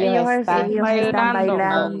 Ellos están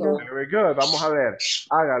bailando. Very good. Vamos a ver.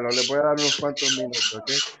 Hágalo. Les voy a dar unos cuantos minutos,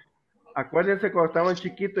 ¿ok? Acuérdense cuando estaban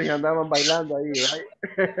chiquitos y andaban bailando ahí, right?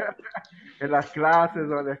 En las clases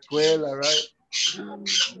o en la escuela, right? Sí.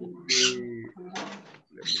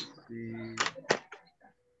 Let me see.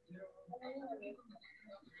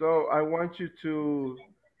 So I want you to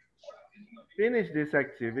finish this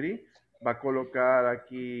activity. Va a colocar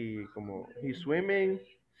aquí como he's swimming.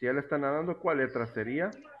 Si él está nadando, ¿cuál letra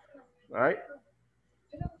sería? Right?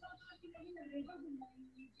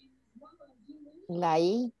 La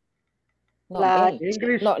I. No, La L.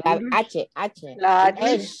 English. No, la English? H. La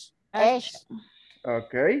H. H.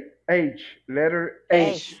 Okay. H. Letter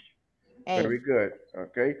H. Very good.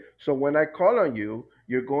 Okay. So when I call on you,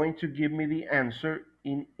 you're going to give me the answer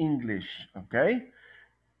in English. Okay.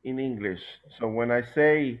 In English. So when I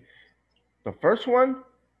say the first one,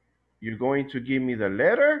 you're going to give me the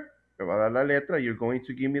letter. Me va a dar la letra. You're going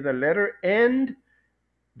to give me the letter and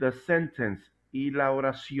the sentence y la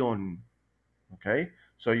oración. Okay.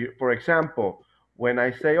 So you, for example, when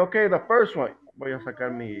I say, okay, the first one, voy a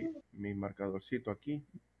sacar mi marcadorcito aquí.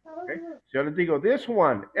 Okay. Si yo les digo, this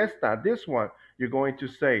one, this one, you're going to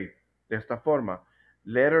say de esta forma,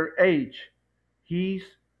 letter H, he's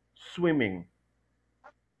swimming.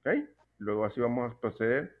 Okay. Luego así vamos a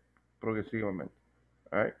proceder progresivamente.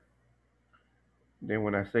 All right. Then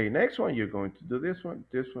when I say next one, you're going to do this one,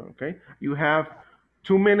 okay? You have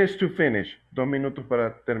 2 minutes to finish. 2 minutos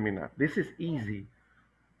para terminar. This is easy,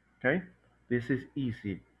 okay? This is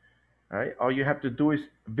easy, all right? All you have to do is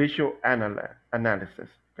visual analysis,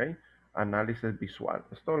 okay? Análisis visual.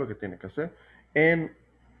 Es todo lo que tiene que hacer. And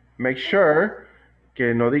make sure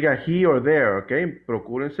que no diga he or there, okay?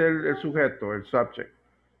 Procúrense el sujeto, el subject.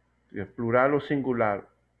 Plural o singular.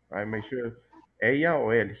 Right? Make sure ella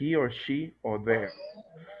o él, he or she or there.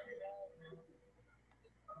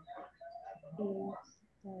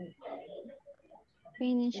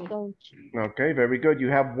 Finish, coach. Okay, very good. You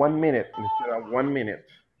have 1 minute instead of 1 minute.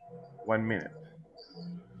 1 minute.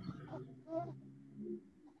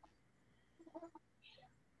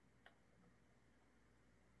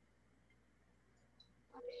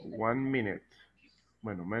 One minute.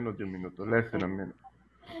 Bueno, menos de un minuto. Less than a minute.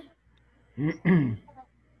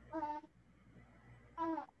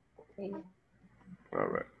 All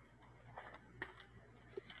right.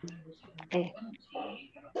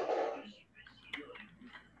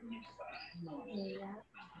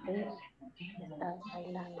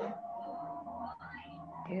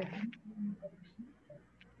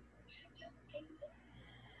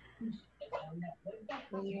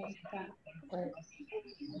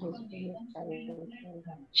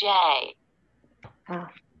 J.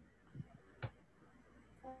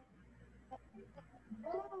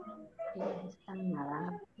 Están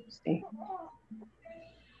nadando. Sí.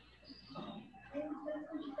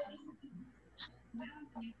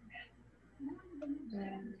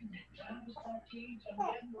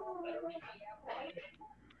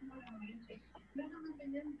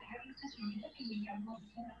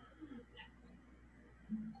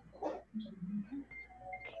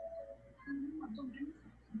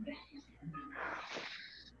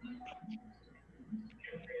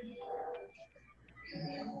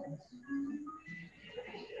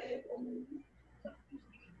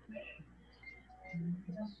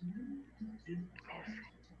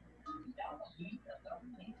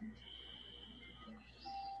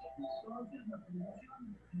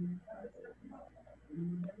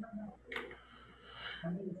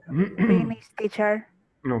 Finish, teacher.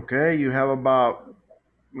 Okay, you have about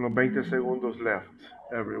 20 segundos left,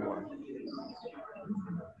 everyone.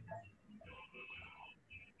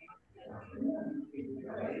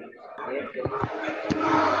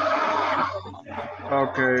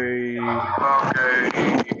 Okay.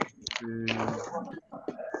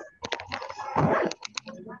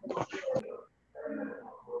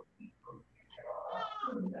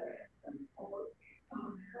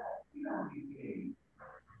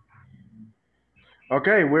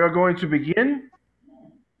 Okay, we are going to begin.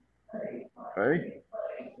 Okay.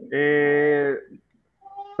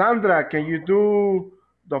 Sandra, can you do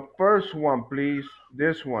the first one, please?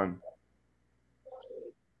 This one.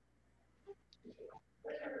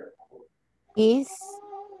 Is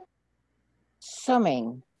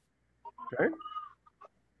swimming. Okay.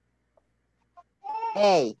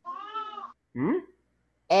 A. Hmm?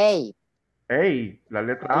 A. A, la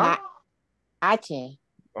letra A. H.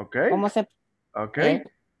 Okay. ¿Cómo se? Okay.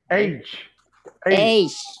 H.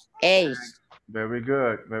 H. H. Very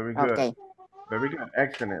good. Very good. Okay. Very good.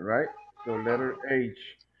 Excellent, right? So letter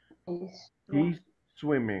H. He's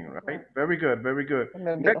swimming, right? Very good. Very good.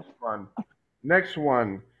 Next one. Next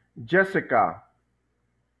one. Jessica.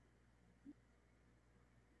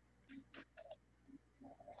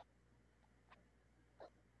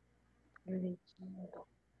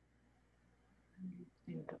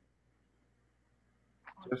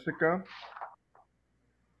 Jessica.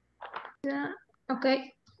 Yeah,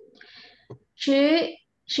 okay. She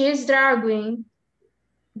is driving.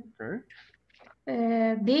 Okay.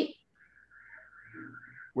 B.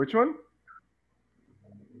 Which one?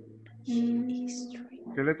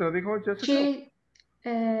 ¿Qué letra dijo Jessica? She,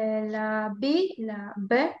 la B, la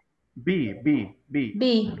B. B.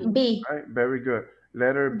 B. Right, very good.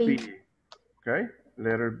 Letter B. Okay,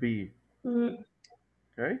 letter B.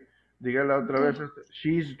 Okay. Dígala otra vez.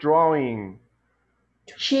 She's drawing.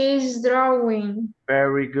 She's drawing.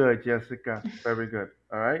 Very good, Jessica. Very good.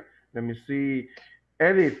 All right. Let me see.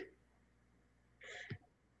 Edith.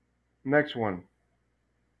 Next one.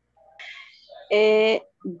 They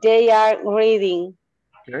are reading.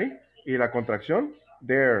 Okay. Y la contracción.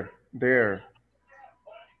 They're reading.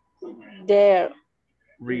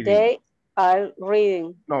 They are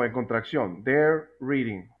reading. No, en contracción. They're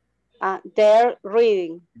reading. They're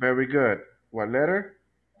reading. Very good. What letter?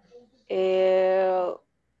 E.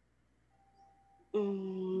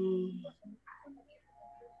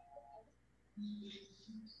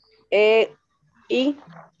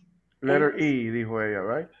 Letter E, dijo ella,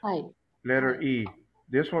 right? Letter E.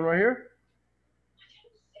 This one right here?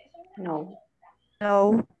 No.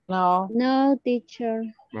 No. No. No, teacher.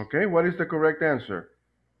 Okay, what is the correct answer?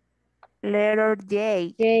 Letter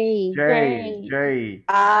J. J. J.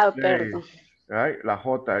 Perdón. Right, la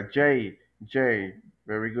J, J.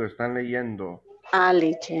 Very good. Están leyendo.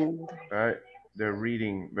 Leyendo. Right, they're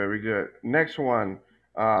reading. Very good. Next one,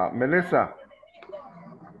 Melissa.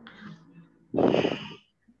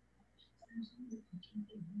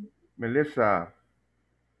 Melissa.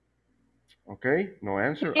 Okay, no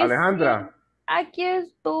answer. Alejandra. Aquí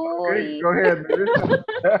estoy. Okay, go ahead, Melissa.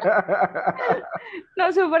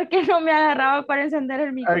 No sé por qué no me agarraba para encender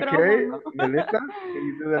el micrófono. Okay, Melissa, can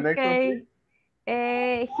you do the next one,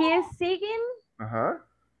 please? He is singing.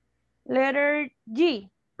 Letter G.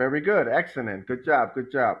 Very good, excellent. Good job,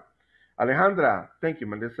 good job. Alejandra, thank you,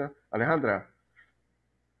 Melissa. Alejandra.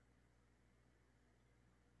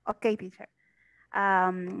 Okay, teacher.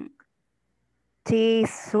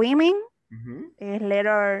 She's swimming.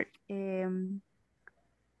 Letter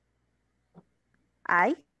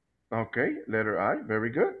I. Okay, letter I. Very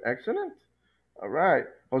good, excellent. All right,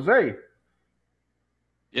 Jose.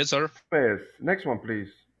 Yes, sir. Next one, please.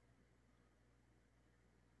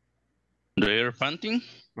 They're painting.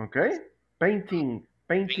 Okay, painting.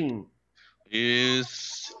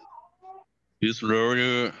 Is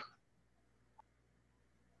letter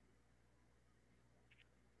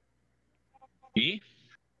E.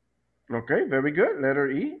 Okay, very good. Letter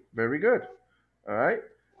E. Very good. All right.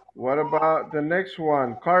 What about the next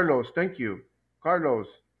one? Carlos, thank you. Carlos.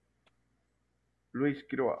 Luis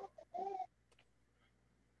Quiroa.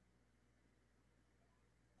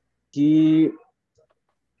 He's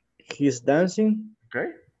dancing.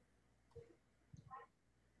 Okay.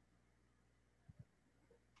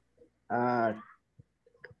 La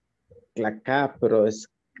K, pero es...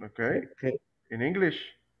 Okay. In English.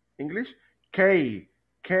 K.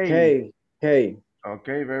 K.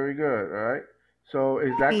 Okay, very good. All right. So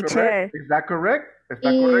is that Teacher. correct? Is that correct? Is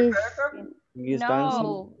that correct, Teresa? He's No.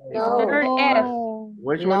 dancing. Letter F.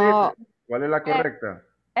 Which one is it? ¿Cuál es la correcta?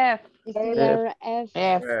 F. Letter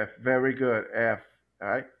F. Very good. F. All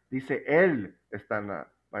right. Dice él están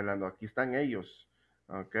bailando. Aquí están ellos.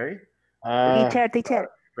 Okay.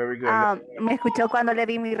 Teacher. Very good. Me escuchó cuando le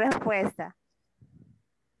di mi respuesta.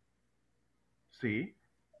 Sí.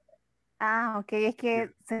 Ok, es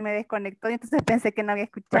que se me desconectó y entonces pensé que no había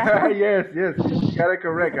escuchado. Yes. You got it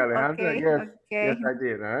correct, Alejandra. Okay, yes. okay. Yes, I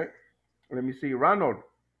did. All right. Let me see. Ronald.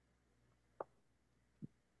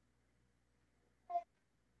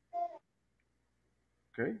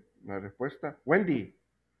 Okay. No hay respuesta. Wendy.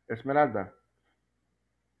 Esmeralda.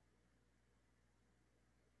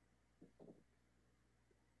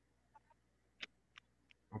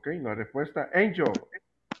 Okay. No hay respuesta. Angel.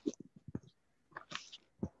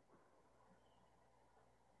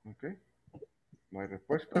 Okay. No hay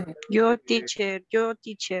respuesta. Yo, teacher.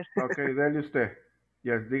 Okay, dale usted.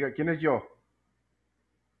 Yes, diga, ¿quién es yo?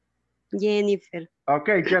 Jennifer.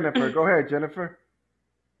 Okay, Jennifer, go ahead, Jennifer.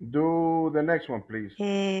 Do the next one, please.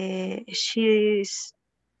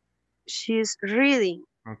 She's reading.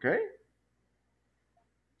 Okay.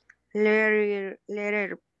 Letter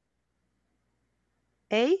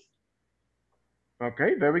A.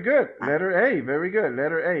 Okay, very good. Letter A, very good.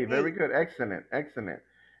 Letter A, very good. Excellent.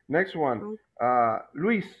 Next one,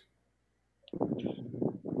 Luis.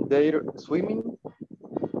 They're swimming.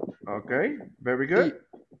 Okay, very good.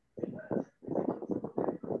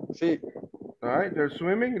 Sí. All right, they're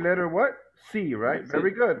swimming. Letter what? C, right?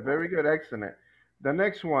 Very good, excellent. The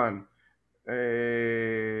next one,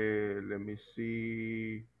 let me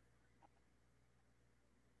see.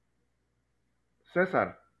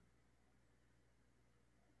 Cesar.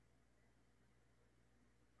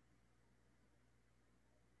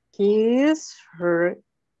 He's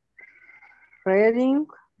reading.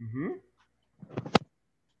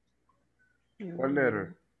 What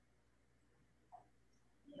letter?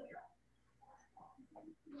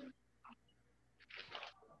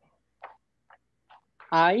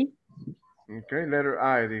 I. Okay, letter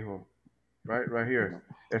I dijo. Right here.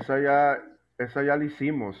 Esa ya la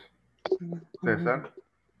hicimos, César.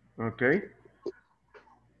 Okay.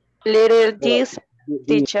 Letter D,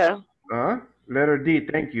 teacher. Letter D,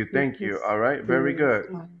 thank you. All right, very good.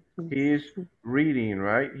 He's reading,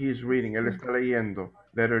 right? He's reading, él está leyendo.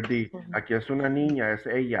 Letter D. Aquí es una niña, es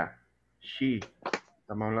ella. She.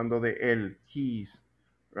 Estamos hablando de él. He's,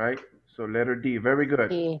 right? So letter D, very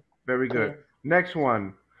good. Very good. Next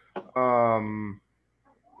one.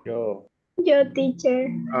 Yo. Yo, teacher.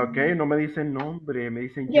 Okay, no me dicen nombre, me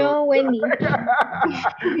dicen Yo, Wendy.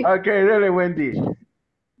 Okay, dale, Wendy.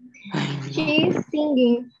 She's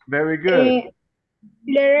singing. Very good.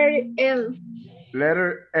 Letter L.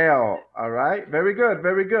 Letter L. All right. Very good.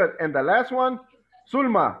 Very good. And the last one,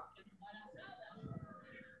 Zulma.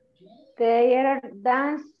 They are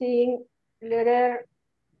dancing. Letter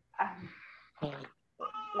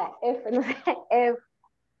la F, no sé, F.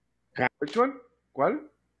 Which one? ¿Cuál?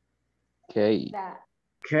 K.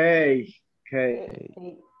 K.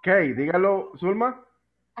 K. Dígalo, Zulma.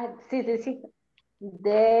 Sí.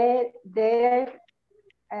 They're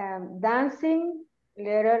dancing.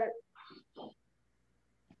 Letter.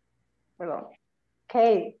 Perdón.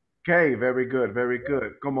 K. K. Very good. Very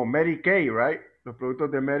good. Como Mary Kay, right? Los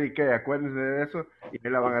productos de Mary Kay. Acuérdense de eso y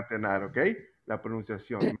ahí la van a tener, ¿ok? La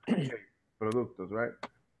pronunciación. Mary Kay. Productos, right?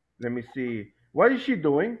 Let me see. What is she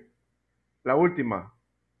doing? La última.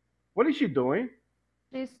 What is she doing?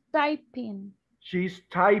 She's typing. She's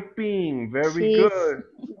typing. Very good.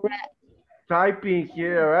 Typing.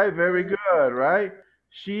 Yeah, right? Very good, right?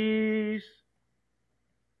 She's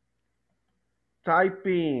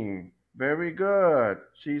typing. Very good.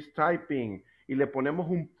 She's typing. Y le ponemos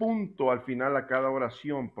un punto al final a cada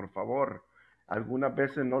oración, por favor. Algunas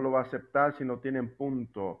veces no lo va a aceptar si no tienen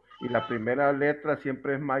punto. Y la primera letra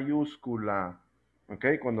siempre es mayúscula. ¿Ok?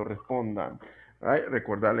 Cuando respondan. Right?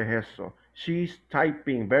 Recordarles eso. She's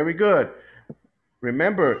typing. Very good.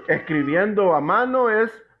 Remember, escribiendo a mano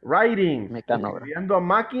es writing. Escribiendo a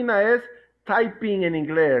máquina es typing en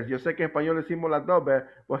inglés. Yo sé que en español decimos las dos,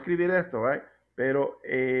 voy a escribir esto, right? Pero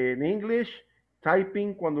en English,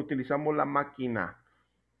 typing cuando utilizamos la máquina.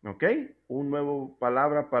 ¿Ok? Un nuevo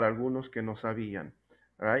palabra para algunos que no sabían.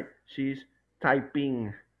 All right? She's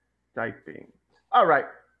typing. Typing. All right.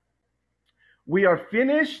 We are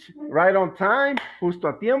finished right on time, justo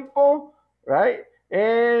a tiempo, right?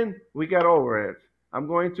 And we got over it. I'm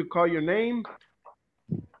going to call your name.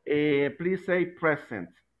 Please say present.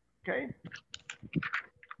 Okay?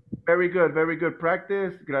 Very good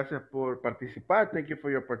practice. Gracias por participar. Thank you for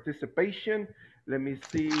your participation. Let me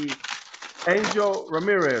see. Angel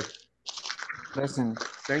Ramirez. Present.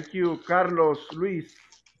 Thank you. Carlos Luis.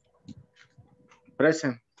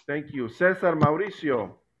 Present. Thank you. César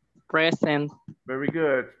Mauricio. Present. Very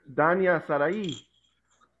good. Dania Saraí.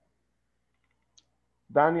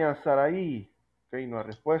 Dania Saraí. Ok, no hay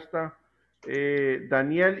respuesta.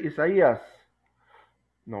 Daniel Isaías.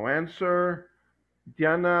 No answer.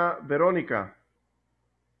 Diana Verónica.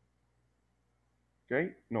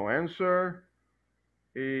 Ok, no answer.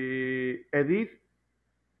 Edith.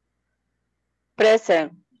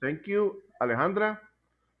 Present. Thank you. Alejandra.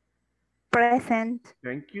 Present.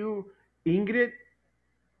 Thank you. Ingrid.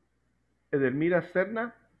 Edelmira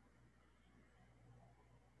Serna.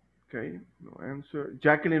 Okay, no answer.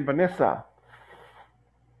 Jacqueline Vanessa.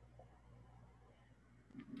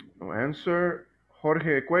 No answer.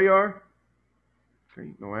 Jorge Cuellar.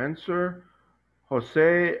 Okay, no answer.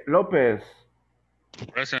 José López.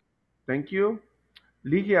 Present. Thank you.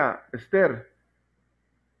 Ligia Esther.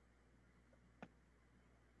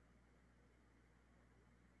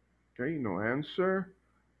 Okay, no answer.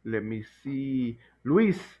 Let me see.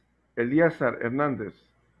 Luis Elíazar Hernández.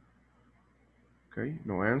 Okay,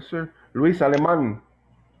 no answer. Luis Alemán.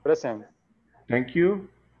 Present. Thank you.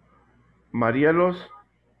 Marielos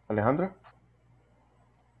Alejandra.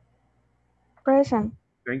 Present.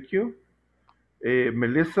 Thank you.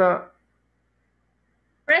 Melissa.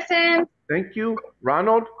 Present. Thank you.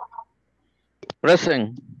 Ronald.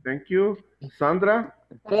 Present. Thank you. Sandra.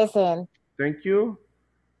 Present. Thank you.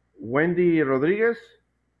 Wendy Rodriguez.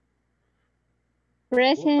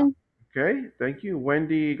 Present. Okay, thank you.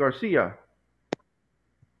 Wendy Garcia.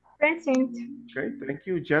 Present. Okay, thank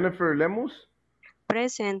you. Jennifer Lemus.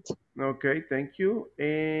 Present. Okay, thank you.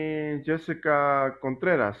 And Jessica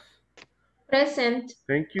Contreras. Present.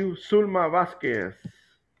 Thank you. Zulma Vasquez.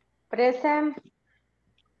 Present.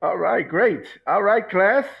 All right, great. All right,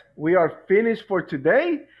 class, we are finished for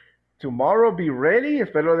today. Tomorrow, be ready.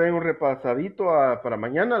 Espero den un repasadito para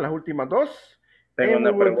mañana, las últimas dos. Tengo And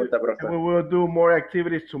una we will pregunta, do- profe. and we will do more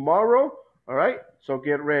activities tomorrow. All right, so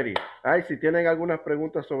get ready. All right, si tienen algunas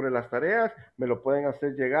preguntas sobre las tareas, me lo pueden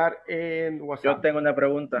hacer llegar en WhatsApp. Yo tengo una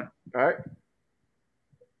pregunta. All right.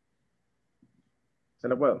 ¿Se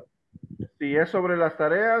lo puedo? Si es sobre las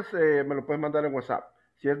tareas, me lo puedes mandar en WhatsApp.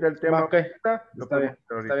 Si es del tema, Okay. ahorita, lo Está podemos bien, hacer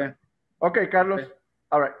está ahorita. bien. Okay, Carlos. Okay.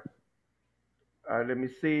 All right. Let me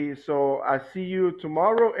see. So, I see you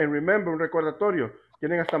tomorrow. And remember, un recordatorio.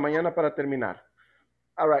 Tienen hasta mañana para terminar.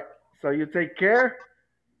 All right. So, you take care.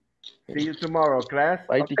 See you tomorrow, class.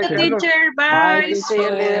 Bye, Okay, teacher. Carlos. Bye. Bye, See you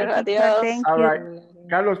later. teacher. Adiós. Thank All you. right.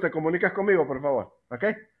 Carlos, te comunicas conmigo, por favor.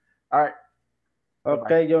 Okay? All right. Ok,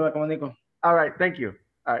 yo me comunico. All right. Thank you.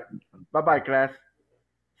 All right. Bye-bye, class.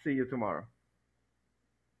 See you tomorrow.